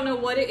 I don't know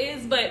what it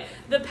is, but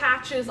the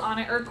patches on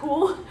it are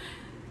cool.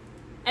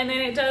 And then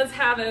it does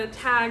have a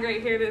tag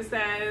right here that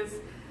says,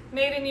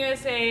 Made in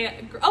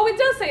USA. Oh, it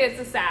does say it's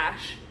a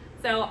sash.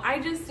 So I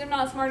just am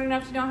not smart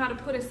enough to know how to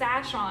put a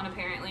sash on,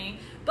 apparently.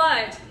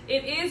 But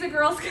it is a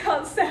Girl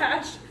Scout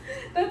sash.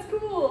 That's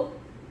cool.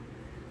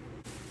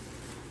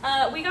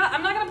 I'm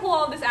not gonna pull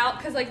all of this out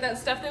because like that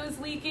stuff that was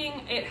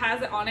leaking, it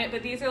has it on it,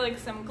 but these are like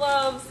some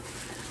gloves.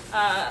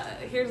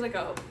 Here's like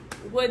a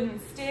wooden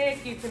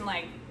stick you can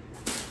like,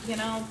 you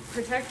know,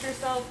 protect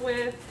yourself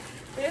with.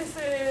 This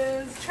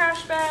is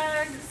trash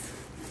bags.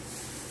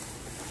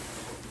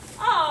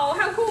 Oh,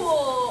 how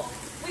cool.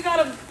 We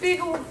got a big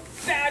old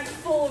bag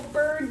full of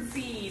bird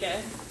seed.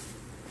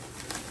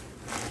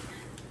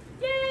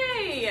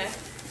 Yay!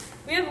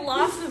 We have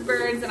lots of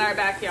birds in our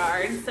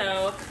backyard,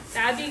 so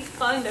that'd be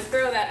fun to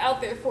throw that out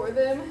there for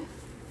them.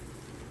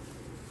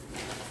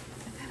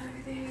 Put that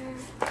over there.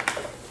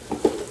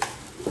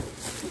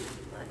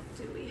 What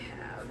do we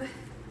have?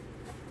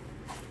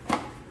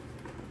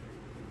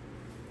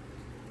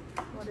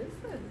 What is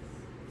this?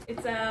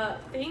 It's a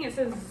thing, it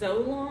says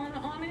Zolon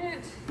on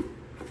it.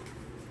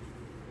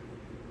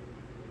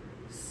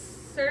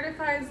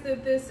 Certifies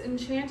that this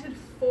enchanted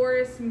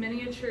forest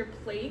miniature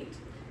plate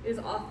is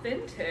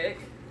authentic.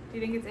 Do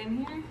you think it's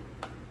in here?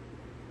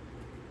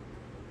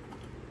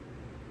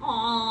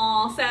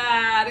 Aw,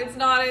 sad, it's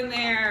not in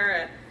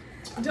there.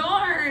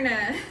 Darn,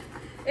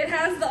 it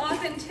has the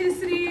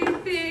authenticity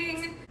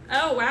thing.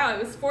 Oh wow, it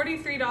was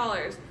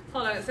 $43.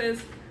 Hold on, it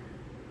says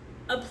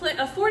a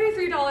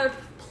 $43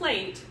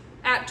 plate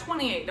at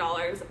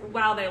 $28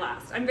 while they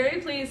last. I'm very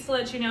pleased to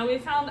let you know we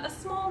found a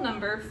small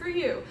number for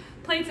you.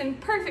 Plates in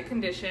perfect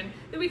condition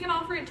that we can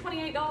offer at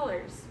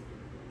 $28.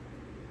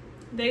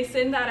 They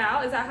send that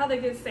out? Is that how they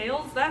get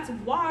sales? That's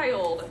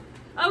wild.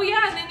 Oh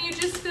yeah, and then you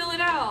just fill it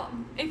out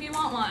if you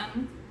want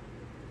one.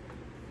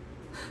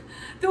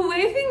 The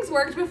way things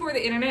worked before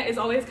the internet is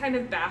always kind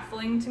of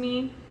baffling to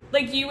me.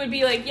 Like you would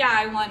be like, yeah,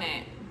 I want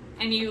it.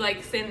 And you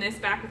like send this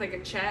back with like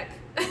a check.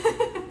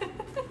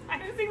 I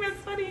just think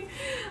that's funny.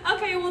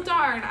 Okay, well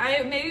darn,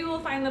 maybe we'll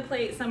find the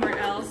plate somewhere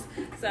else.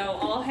 So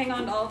I'll hang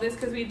on to all of this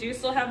because we do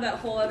still have that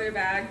whole other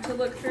bag to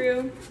look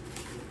through.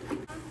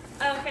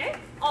 Okay,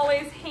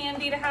 always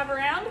handy to have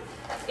around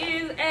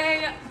is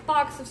a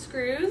box of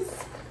screws.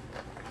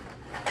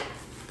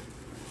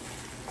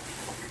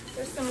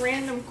 There's some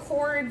random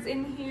cords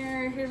in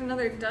here. Here's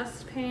another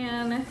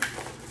dustpan.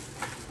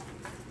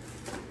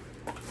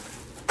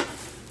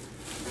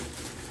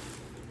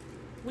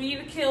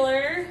 Weed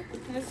killer,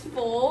 and it's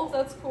full,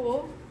 that's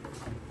cool.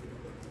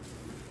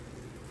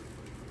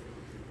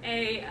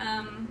 A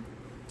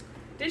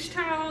dish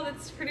towel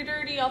that's pretty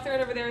dirty. I'll throw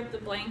it over there with the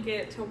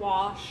blanket to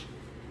wash.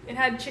 It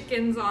had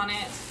chickens on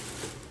it.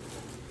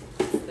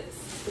 What's this?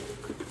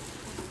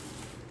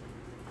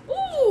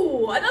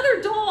 Ooh,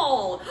 another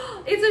doll.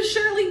 It's a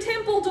Shirley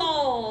Temple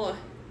doll.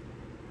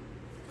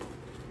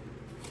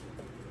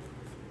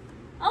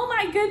 Oh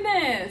my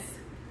goodness.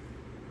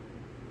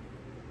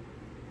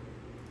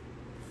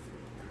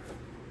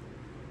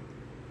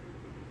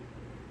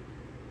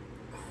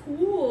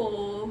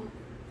 Cool.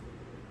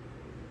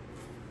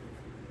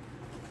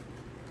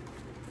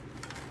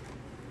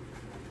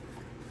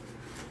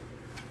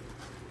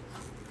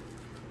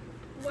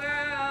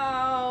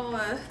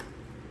 Wow.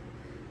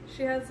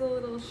 She has a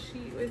little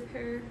sheet with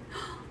her.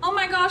 Oh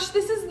my gosh,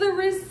 this is the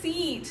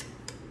receipt.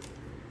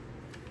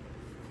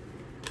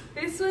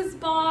 This was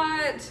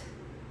bought,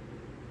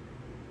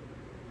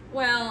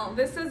 well,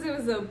 this says it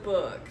was a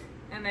book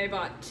and they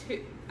bought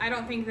two. I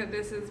don't think that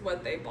this is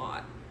what they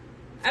bought.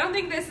 I don't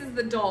think this is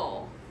the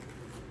doll.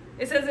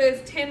 It says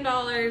it's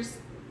 $10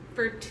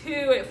 for 2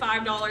 at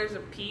 $5 a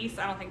piece.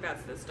 I don't think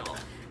that's this doll,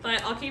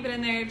 but I'll keep it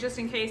in there just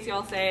in case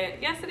y'all say it.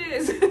 Yes, it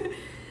is.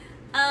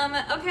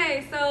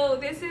 Okay, so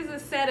this is a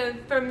set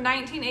from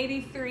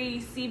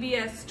 1983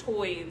 CBS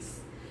Toys.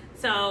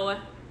 So,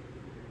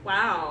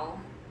 wow.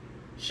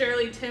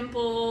 Shirley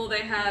Temple,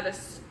 they had a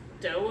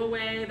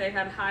Stowaway, they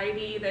had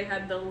Heidi, they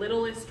had the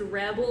Littlest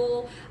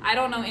Rebel. I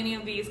don't know any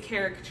of these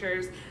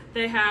characters.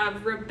 They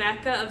have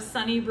Rebecca of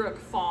Sunnybrook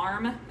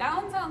Farm. That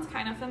one sounds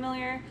kind of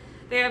familiar.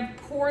 They have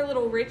Poor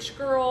Little Rich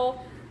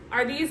Girl.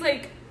 Are these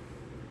like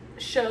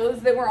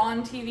shows that were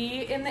on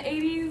TV in the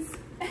 80s?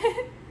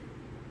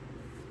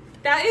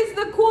 That is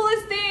the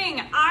coolest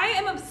thing. I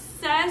am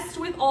obsessed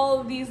with all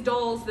of these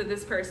dolls that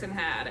this person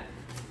had.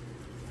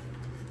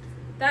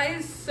 That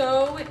is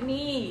so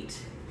neat.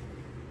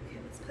 Okay,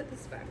 let's put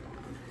this back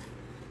on.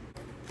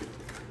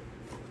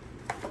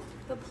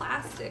 The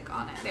plastic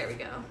on it, there we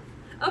go.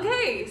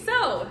 Okay,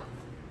 so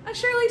a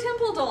Shirley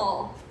Temple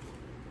doll.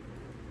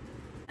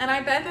 And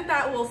I bet that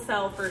that will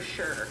sell for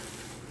sure.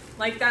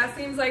 Like that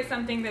seems like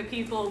something that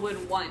people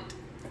would want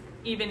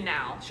even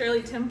now.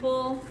 Shirley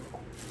Temple,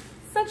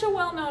 such a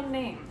well-known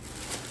name.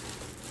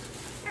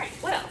 All right,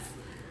 what else?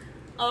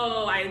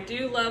 Oh, I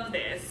do love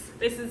this.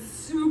 This is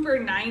super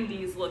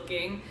 90s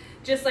looking.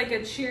 Just like a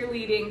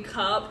cheerleading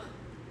cup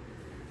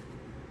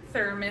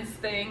thermos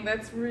thing.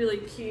 That's really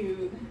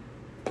cute.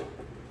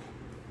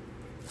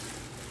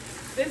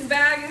 This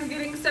bag is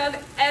getting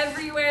stuff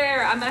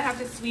everywhere. I'm gonna have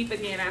to sweep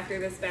again after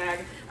this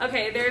bag.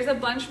 Okay, there's a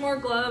bunch more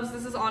gloves.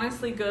 This is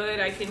honestly good.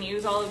 I can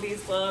use all of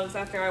these gloves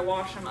after I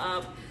wash them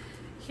up.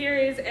 Here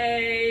is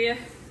a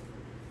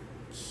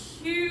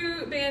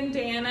cute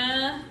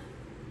bandana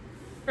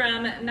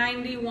from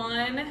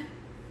 91.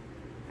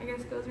 I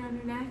guess goes around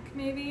your neck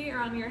maybe, or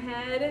on your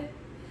head.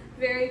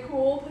 Very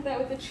cool. Put that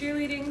with the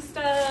cheerleading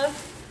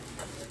stuff.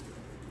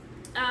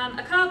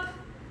 A cup.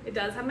 It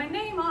does have my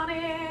name on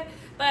it,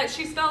 but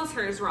she spells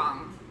hers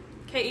wrong.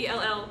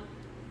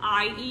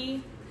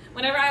 K-E-L-L-I-E.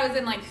 Whenever I was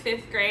in like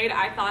 5th grade,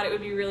 I thought it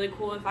would be really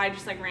cool if I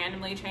just like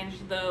randomly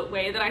changed the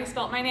way that I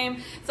spelt my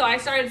name. So I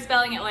started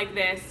spelling it like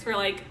this for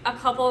like a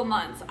couple of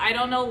months. I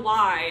don't know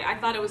why. I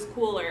thought it was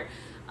cooler,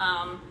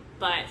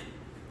 but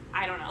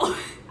I don't know.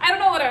 I don't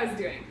know what I was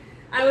doing.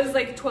 I was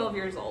like 12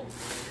 years old.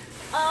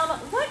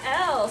 What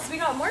else? We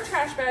got more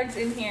trash bags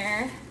in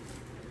here.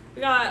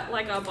 We got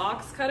like a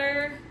box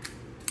cutter,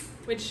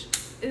 which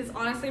is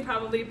honestly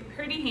probably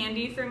pretty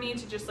handy for me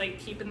to just like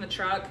keep in the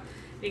truck,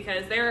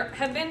 because there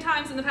have been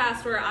times in the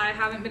past where I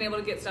haven't been able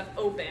to get stuff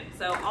open.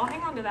 So I'll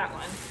hang on to that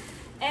one.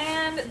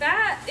 And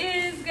that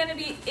is gonna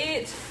be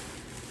it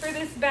for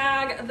this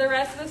bag. The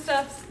rest of the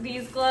stuff,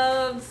 these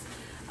gloves,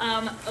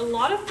 a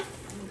lot of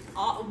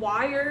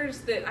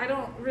wires that I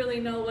don't really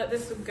know what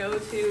this would go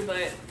to,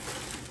 but,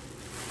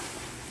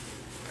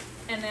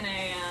 and then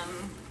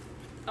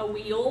a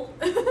wheel.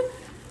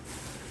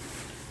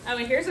 I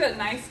mean, here's a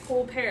nice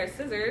cool pair of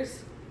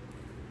scissors.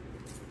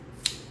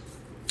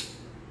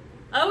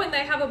 Oh, and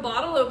they have a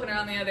bottle opener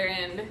on the other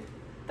end.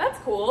 That's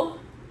cool.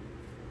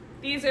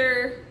 These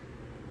are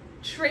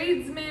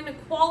tradesman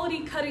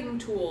quality cutting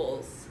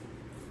tools.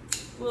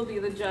 We'll be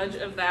the judge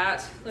of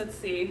that. Let's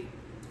see.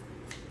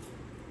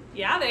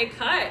 Yeah, they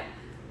cut.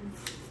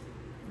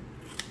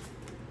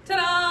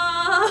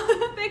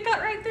 Ta-da! They cut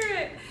right through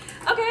it.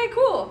 Okay,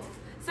 cool.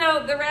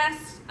 So the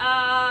rest,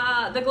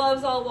 the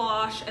gloves I'll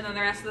wash, and then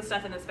the rest of the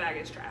stuff in this bag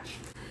is trash.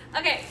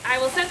 Okay, I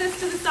will set this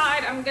to the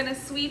side. I'm gonna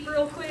sweep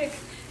real quick,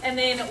 and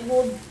then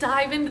we'll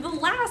dive into the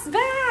last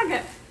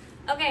bag.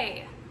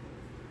 Okay,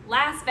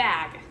 last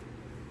bag.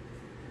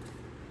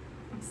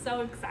 I'm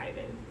so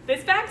excited.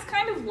 This bag's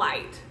kind of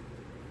light.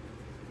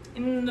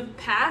 In the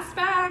past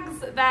bags,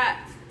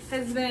 that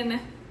has been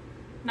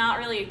not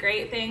really a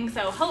great thing,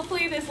 so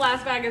hopefully this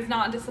last bag is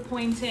not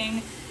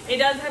disappointing. It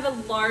does have a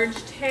large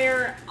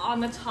tear on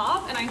the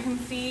top, and I can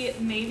see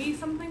maybe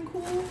something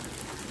cool.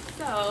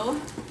 So,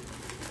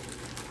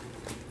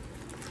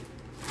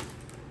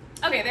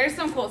 okay, there's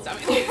some cool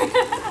stuff in here.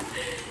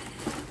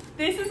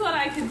 This is what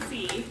I can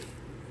see.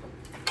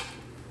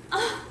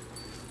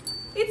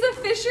 It's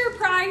a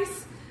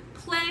Fisher-Price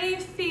Play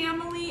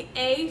Family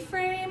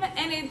A-frame,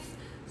 and it's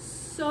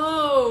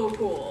so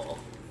cool.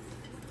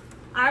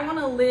 I want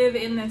to live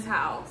in this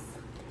house.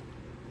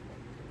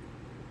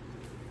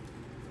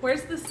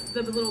 Where's the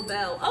little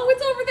bell? Oh,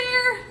 it's over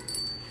there.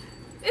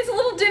 It's a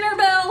little dinner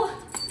bell.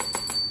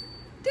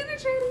 Dinner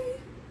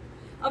tray.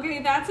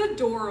 Okay, that's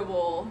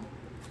adorable.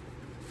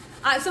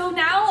 So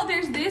now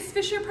there's this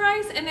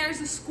Fisher-Price, and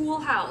there's a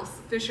Schoolhouse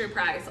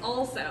Fisher-Price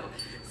also.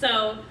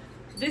 So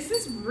this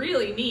is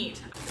really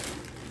neat.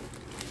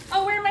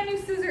 Oh, where are my new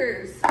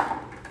scissors?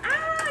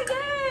 Ah,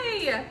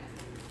 yay!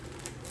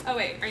 Oh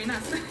wait, are you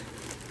not?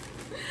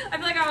 I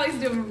feel like I always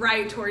do them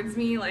right towards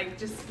me, like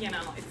just, you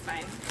know, it's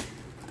fine.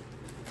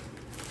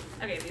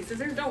 Okay, these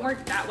scissors don't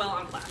work that well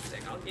on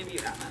plastic, I'll give you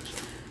that much.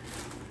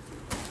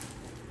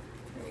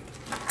 There we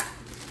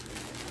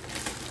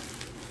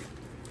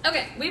go.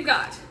 Okay, we've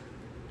got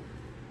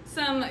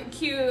some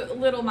cute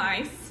little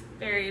mice.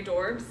 Very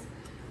adorbs.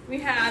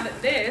 We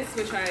have this,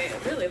 which I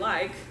really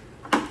like.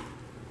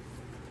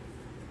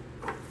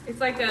 It's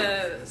like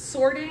a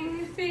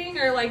sorting thing,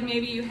 or like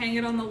maybe you hang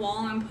it on the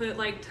wall and put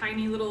like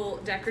tiny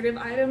little decorative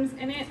items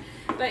in it.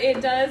 But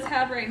it does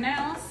have right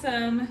now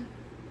some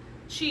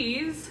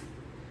cheese,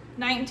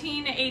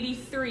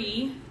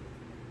 1983.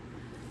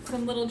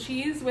 Some little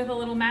cheese with a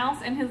little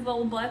mouse and his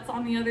little butts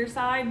on the other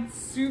side.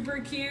 Super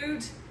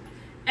cute.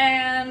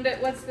 And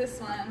what's this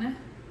one?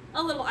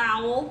 A little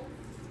owl.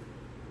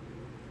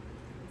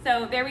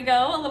 So there we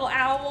go, a little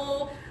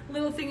owl,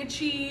 little thing of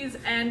cheese,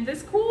 and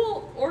this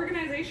cool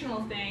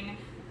organizational thing.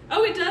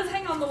 Oh, it does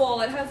hang on the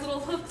wall. It has little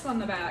hooks on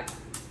the back.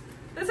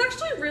 That's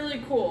actually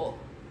really cool.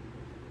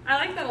 I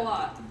like that a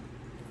lot.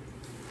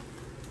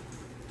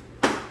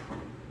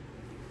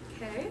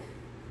 Okay.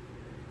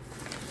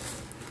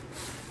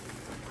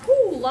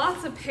 Ooh,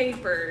 lots of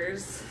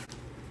papers.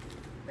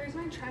 Where's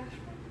my trash?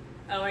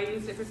 Oh, I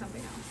used it for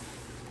something else.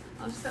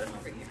 I'll just set them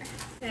over here.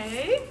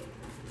 Okay.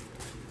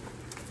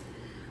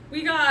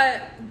 We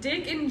got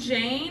Dick and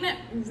Jane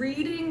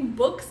reading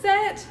book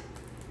set.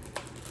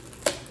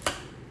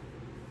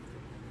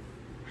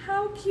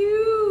 How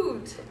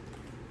cute.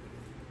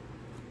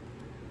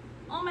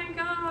 Oh my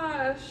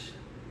gosh.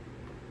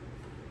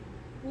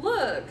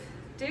 Look,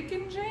 Dick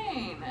and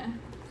Jane.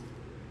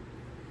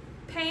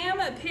 Pam,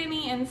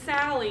 Penny, and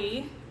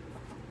Sally.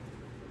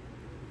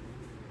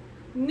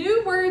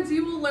 New words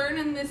you will learn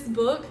in this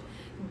book.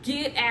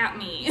 Get at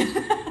me.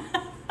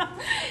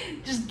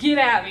 Just get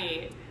at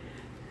me.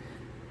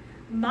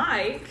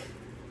 Mike.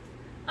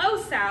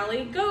 Oh,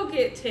 Sally, go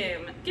get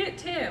Tim. Get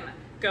Tim.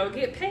 Go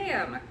get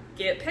Pam.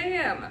 Get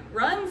Pam.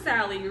 Run,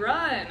 Sally,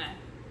 run.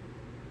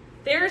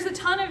 There's a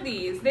ton of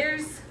these.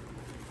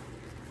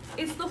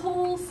 It's the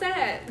whole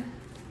set.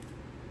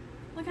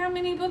 Look how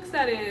many books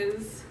that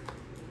is.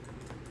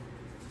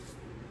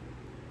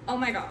 Oh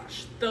my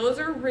gosh, those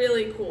are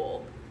really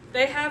cool.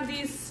 They have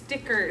these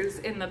stickers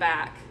in the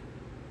back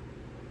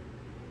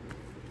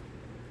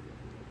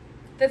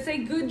that say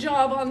good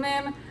job on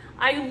them.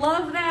 I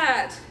love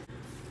that.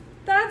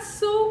 That's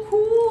so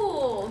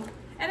cool.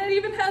 And it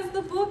even has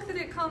the book that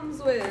it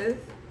comes with,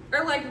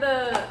 or like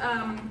the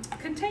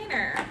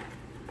container.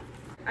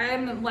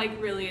 I'm like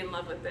really in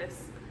love with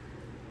this.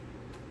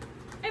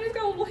 And it's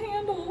got a little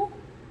handle.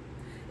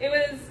 It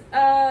was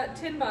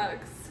 10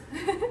 bucks.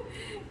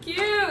 Cute.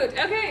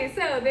 Okay,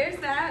 so there's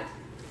that.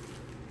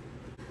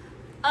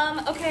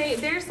 Okay,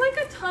 there's like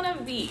a ton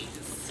of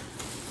these.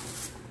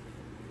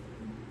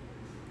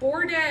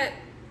 Bulletin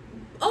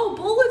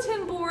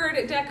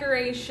board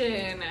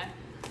decoration.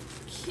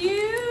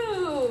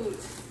 Cute.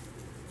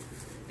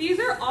 These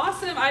are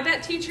awesome. I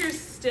bet teachers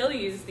still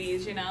use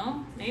these, you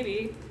know?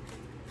 Maybe.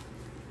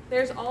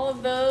 There's all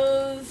of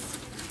those.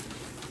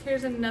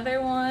 Here's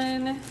another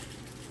one.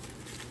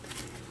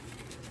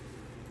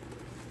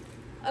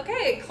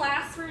 Okay,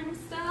 classroom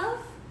stuff.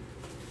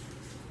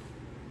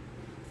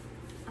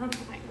 I'll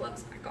put my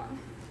gloves back on.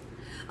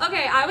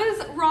 Okay, I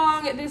was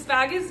wrong. This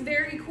bag is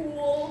very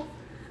cool.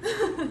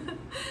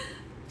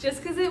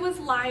 Just because it was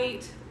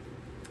light,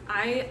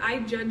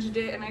 I judged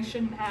it and I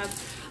shouldn't have.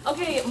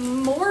 Okay,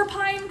 more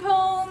pine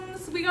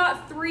cones. We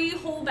got 3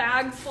 whole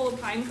bags full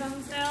of pine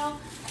cones now.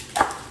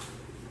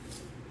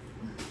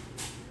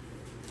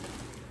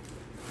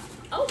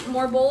 Oh,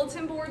 more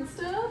bulletin board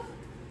stuff.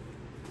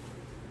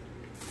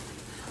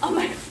 Oh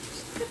my gosh.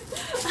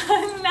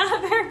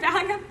 Another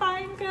bag of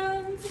pine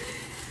cones.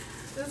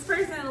 This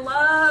person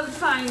loved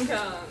pine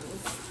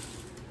cones.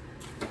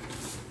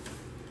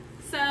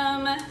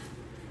 Some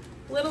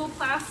little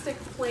plastic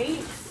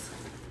plates.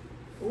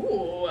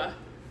 Ooh.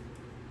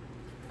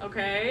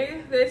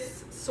 Okay,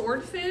 this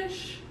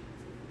swordfish.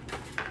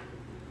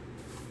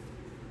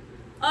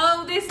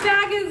 Oh, this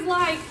bag is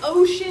like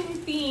ocean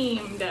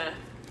themed.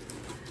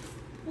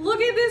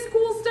 Look at this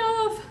cool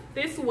stuff.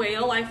 This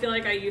whale I feel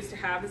like I used to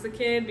have as a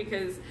kid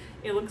because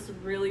it looks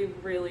really,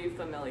 really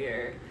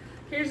familiar.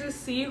 Here's a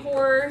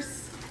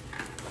seahorse.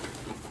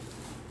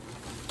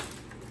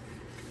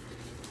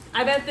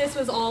 I bet this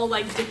was all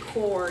like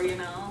decor, you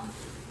know.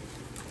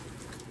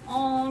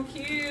 Oh,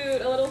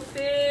 cute, a little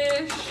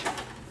fish.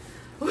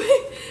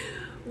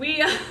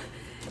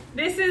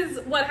 This is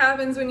what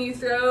happens when you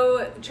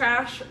throw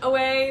trash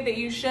away that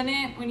you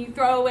shouldn't. When you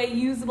throw away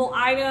usable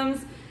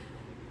items,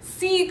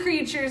 sea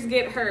creatures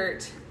get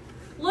hurt.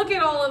 Look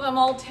at all of them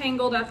all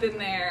tangled up in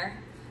there.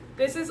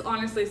 This is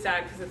honestly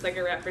sad because it's like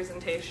a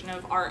representation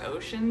of our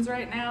oceans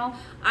right now.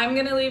 I'm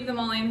gonna leave them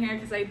all in here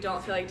because I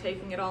don't feel like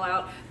taking it all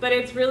out, but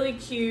it's really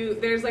cute.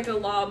 There's like a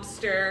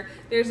lobster,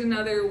 there's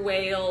another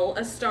whale,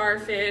 a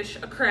starfish,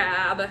 a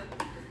crab.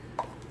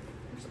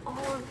 There's all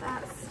of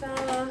that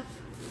stuff.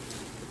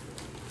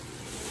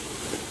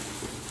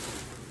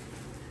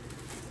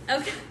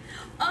 Okay.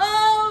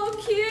 Oh,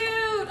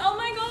 cute. Oh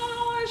my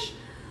gosh.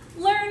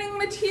 Learning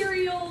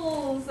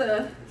materials.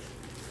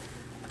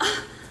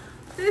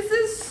 This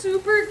is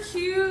super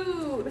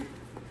cute.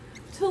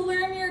 To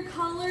learn your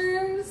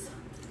colors.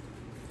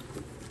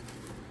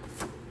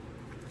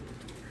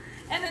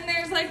 And then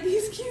there's like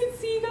these cute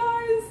sea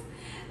guys.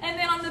 And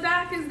then on the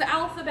back is the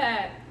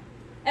alphabet.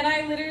 And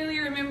I literally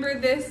remember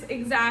this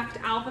exact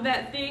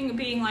alphabet thing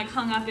being like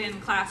hung up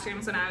in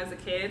classrooms when I was a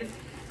kid.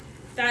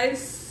 That is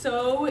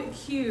so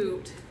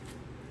cute.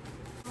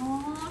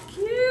 Oh,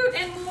 cute.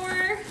 And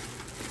more.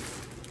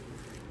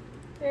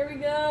 There we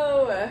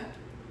go.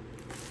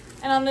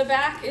 And on the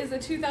back is a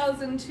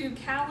 2002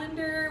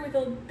 calendar with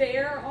a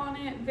bear on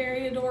it.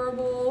 Very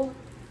adorable.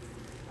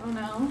 Oh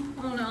no,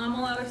 I'm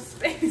all out of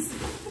space.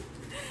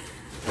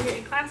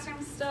 Okay,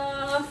 classroom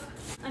stuff.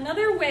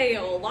 Another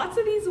whale, lots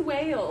of these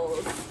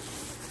whales.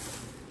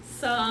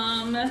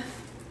 Some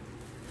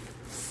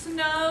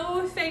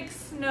snow, fake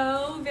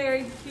snow,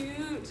 very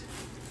cute.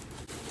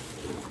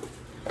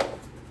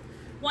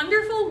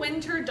 Wonderful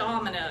winter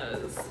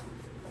dominoes.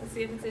 Let's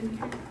see if it's in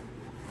here.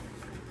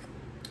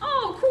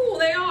 Oh, cool,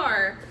 they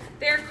are.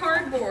 They're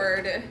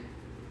cardboard.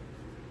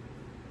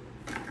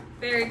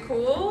 Very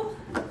cool.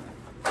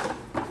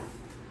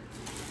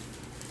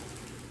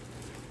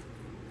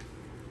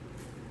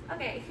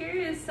 Okay, here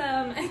is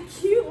some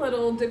cute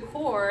little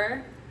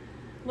decor.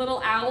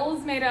 Little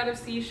owls made out of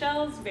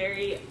seashells,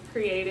 very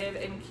creative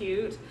and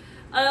cute.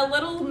 A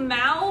little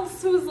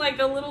mouse who's like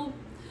a little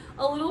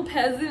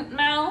peasant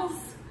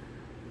mouse.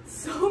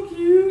 So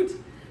cute.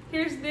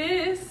 Here's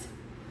this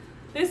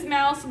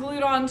mouse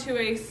glued onto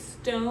a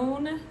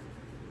stone.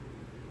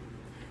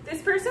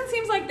 This person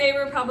seems like they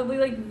were probably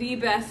like the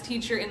best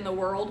teacher in the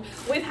world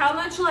with how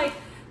much like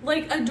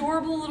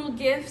adorable little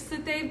gifts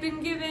that they've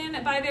been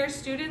given by their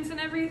students and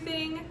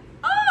everything.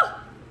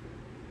 Oh!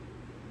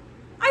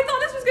 I thought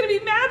this was gonna be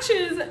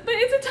matches, but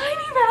it's a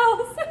tiny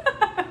mouse.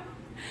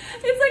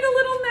 It's like a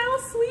little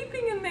mouse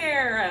sleeping in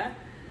there.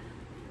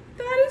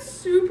 That is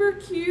super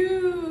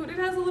cute. It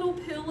has a little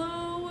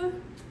pillow.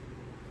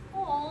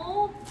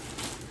 Aww.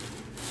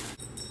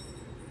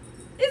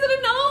 Is it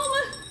a gnome?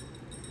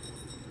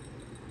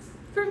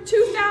 From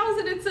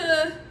 2000, it's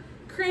a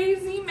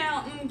Crazy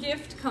Mountain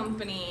gift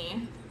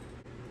company.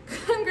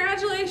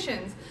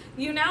 Congratulations,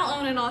 you now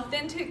own an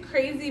authentic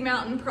Crazy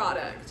Mountain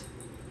product.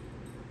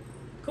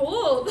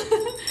 Cool.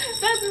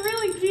 That's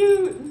really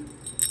cute.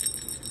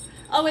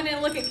 Oh, and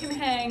then look, it can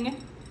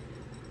hang.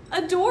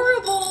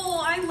 Adorable.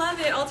 I love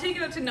it. I'll take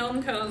it up to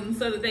Gnome Cone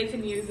so that they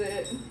can use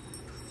it.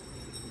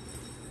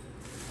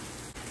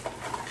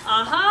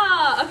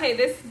 Aha! Okay,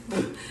 this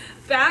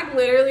bag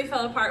literally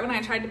fell apart when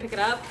I tried to pick it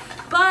up,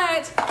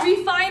 but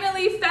we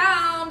finally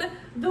found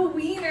the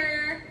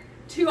wiener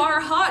to our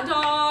hot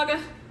dog.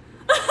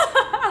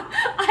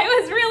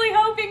 I was really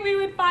hoping we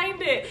would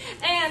find it.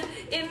 And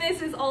in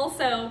this is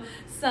also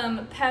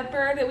some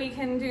pepper that we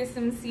can do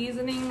some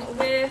seasoning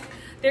with.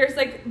 There's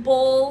like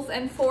bowls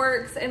and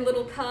forks and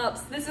little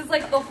cups. This is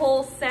like the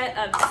whole set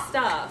of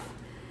stuff.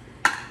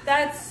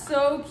 That's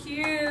so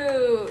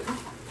cute.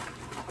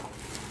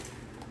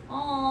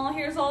 Oh,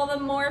 here's all the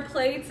more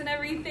plates and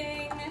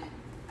everything.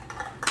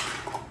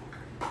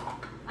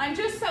 I'm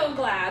just so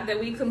glad that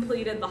we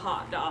completed the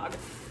hot dog.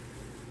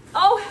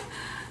 Oh,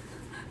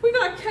 we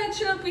got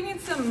ketchup. We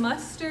need some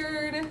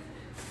mustard.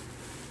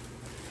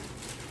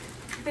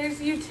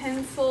 There's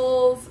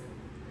utensils.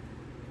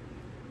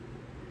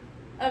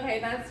 Okay,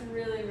 that's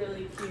really,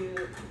 really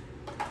cute.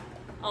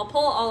 I'll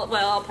pull them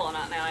out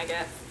now, I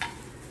guess.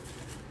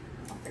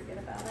 I'll forget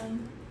about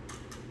them.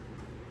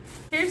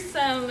 Here's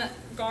some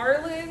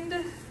garland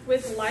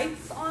with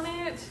lights on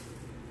it.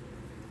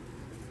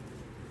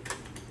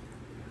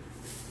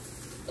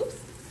 Oops,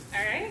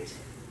 all right.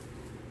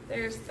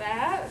 There's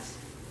that.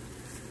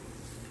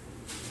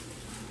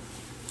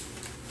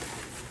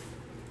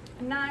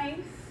 A knife.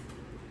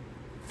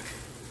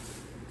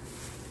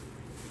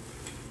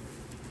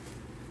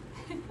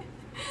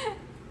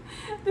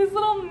 This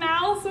little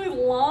mouse with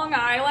long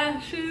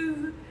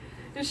eyelashes.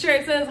 This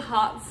shirt says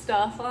hot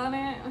stuff on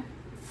it.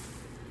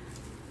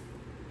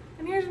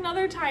 And here's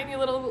another tiny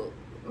little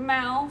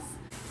mouse.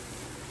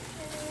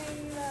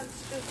 Okay,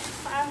 that's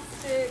just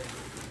plastic.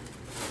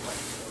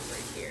 What's over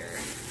here?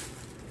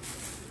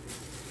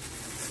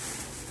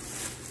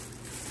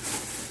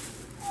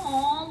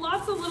 Aw,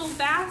 lots of little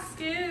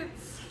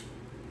baskets.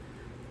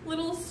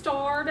 Little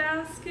star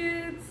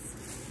baskets.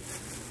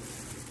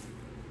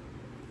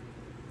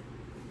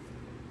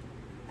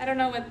 I don't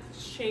know what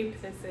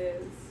shape this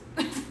is.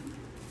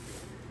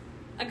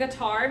 A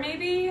guitar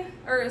maybe?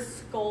 Or a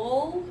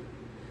skull?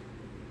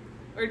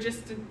 Or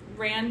just a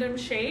random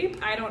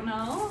shape? I don't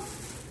know.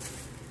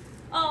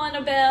 Oh, and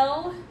a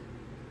bell.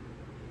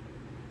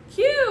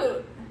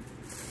 Cute!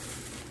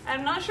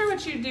 I'm not sure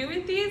what you do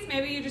with these.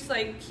 Maybe you just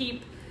like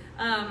keep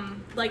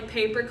like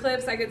paper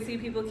clips. I could see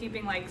people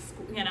keeping like,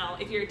 you know,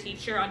 if you're a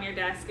teacher on your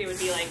desk, it would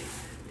be like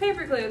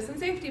paper clips and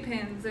safety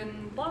pins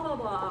and blah, blah,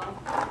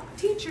 blah.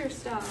 Teacher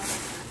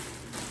stuff.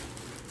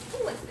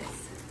 Ooh, what's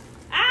this?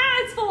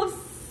 Ah, it's full of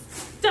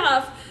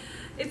stuff.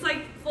 It's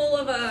like full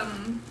of,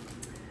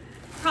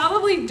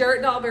 probably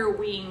dirt dauber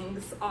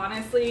wings,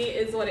 honestly,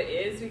 is what it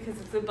is, because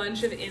it's a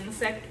bunch of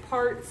insect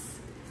parts.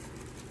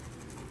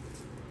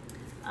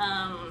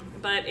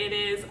 But it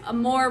is a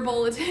more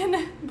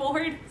bulletin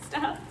board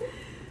stuff.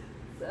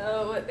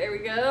 So there we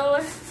go.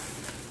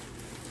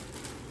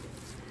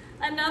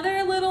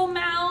 Another little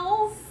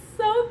mouse,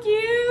 so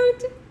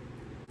cute.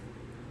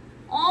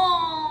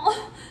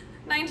 Oh,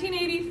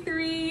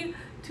 1983,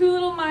 two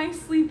little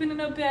mice sleeping in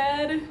a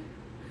bed.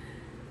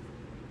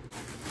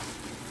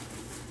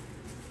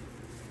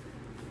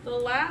 The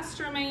last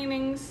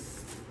remaining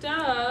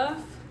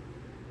stuff.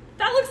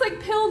 That looks like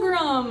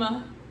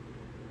Pilgrim.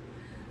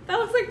 That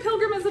looks like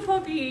Pilgrim as a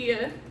puppy.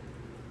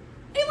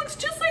 It looks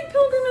just like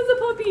Pilgrim as a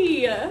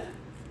puppy.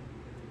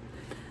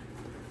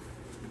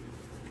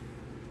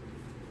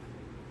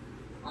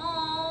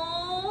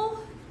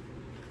 Oh,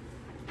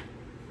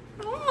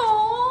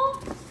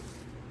 oh,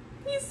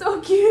 he's so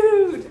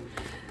cute.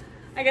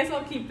 I guess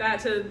I'll keep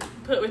that to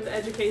put with the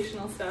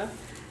educational stuff.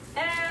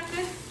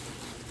 And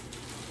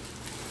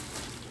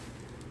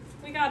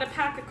we got a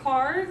pack of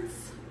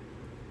cards,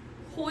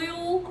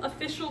 Hoyle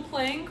official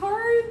playing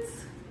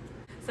cards.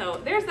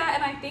 So there's that,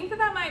 and I think that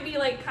that might be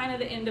like kind of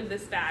the end of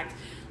this bag.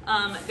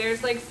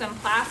 There's like some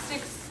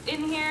plastics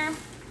in here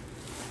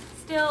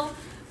still,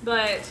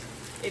 but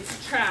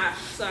it's trash,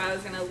 so I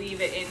was gonna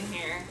leave it in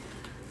here.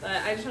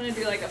 But I just wanna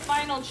do like a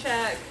final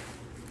check.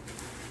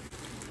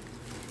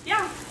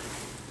 Yeah,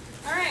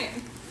 all right.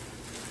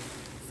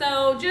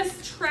 So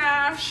just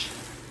trash,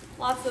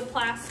 lots of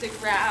plastic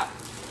wrap.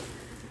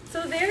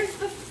 So there's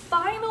the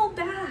final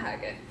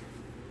bag.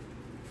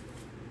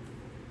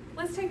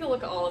 Let's take a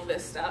look at all of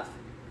this stuff.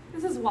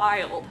 This is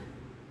wild.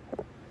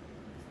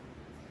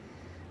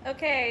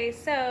 Okay,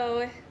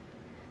 so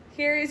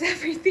here is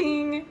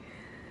everything.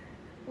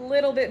 A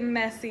little bit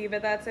messy,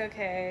 but that's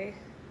okay.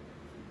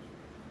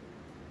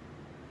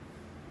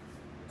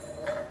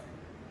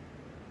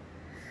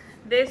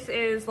 This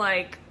is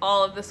like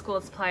all of the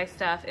school supply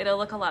stuff. It'll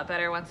look a lot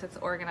better once it's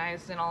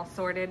organized and all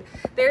sorted.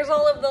 There's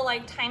all of the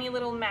like tiny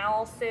little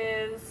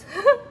mouses,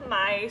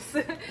 mice,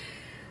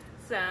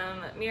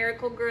 some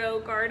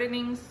Miracle-Gro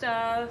gardening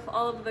stuff,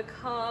 all of the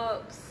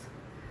cups,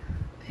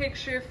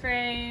 picture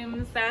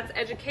frames, that's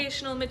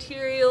educational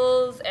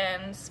materials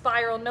and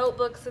spiral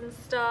notebooks and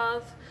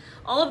stuff,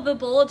 all of the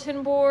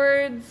bulletin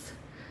boards,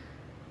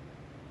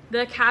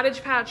 the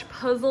Cabbage Patch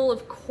puzzle,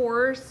 of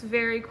course,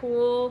 very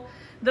cool.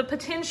 The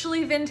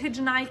potentially vintage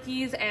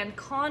Nikes and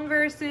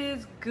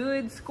Converses,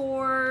 good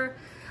score.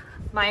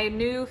 My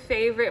new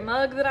favorite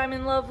mug that I'm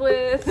in love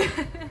with.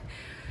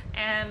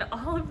 And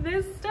all of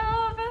this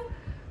stuff.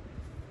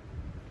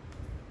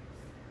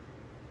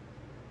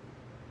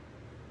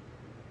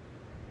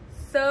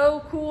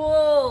 So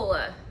cool.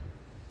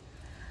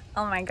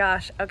 Oh my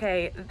gosh,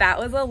 okay, that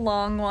was a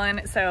long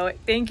one, so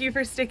thank you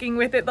for sticking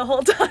with it the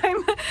whole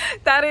time.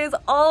 That is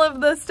all of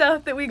the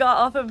stuff that we got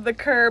off of the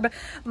curb,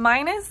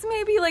 minus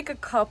maybe like a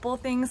couple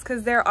things,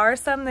 because there are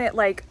some that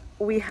like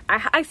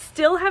I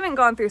still haven't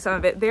gone through some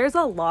of it. There's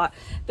a lot.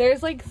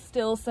 There's like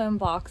still some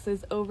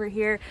boxes over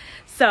here.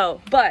 So,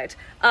 but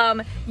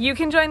you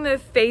can join the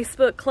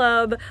Facebook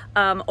club,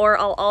 or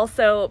I'll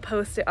also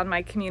post it on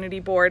my community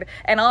board,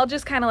 and I'll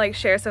just kind of like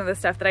share some of the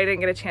stuff that I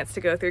didn't get a chance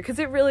to go through, because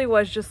it really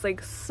was just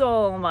like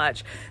so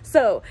much.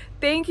 So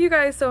thank you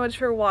guys so much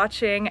for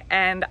watching,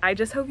 and I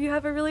just hope you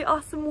have a really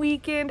awesome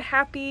weekend.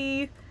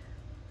 Happy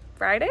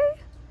Friday?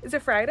 Is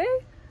it Friday?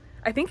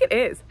 I think it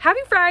is.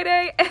 Happy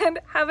Friday, and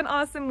have an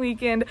awesome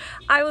weekend.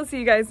 I will see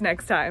you guys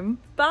next time.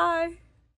 Bye.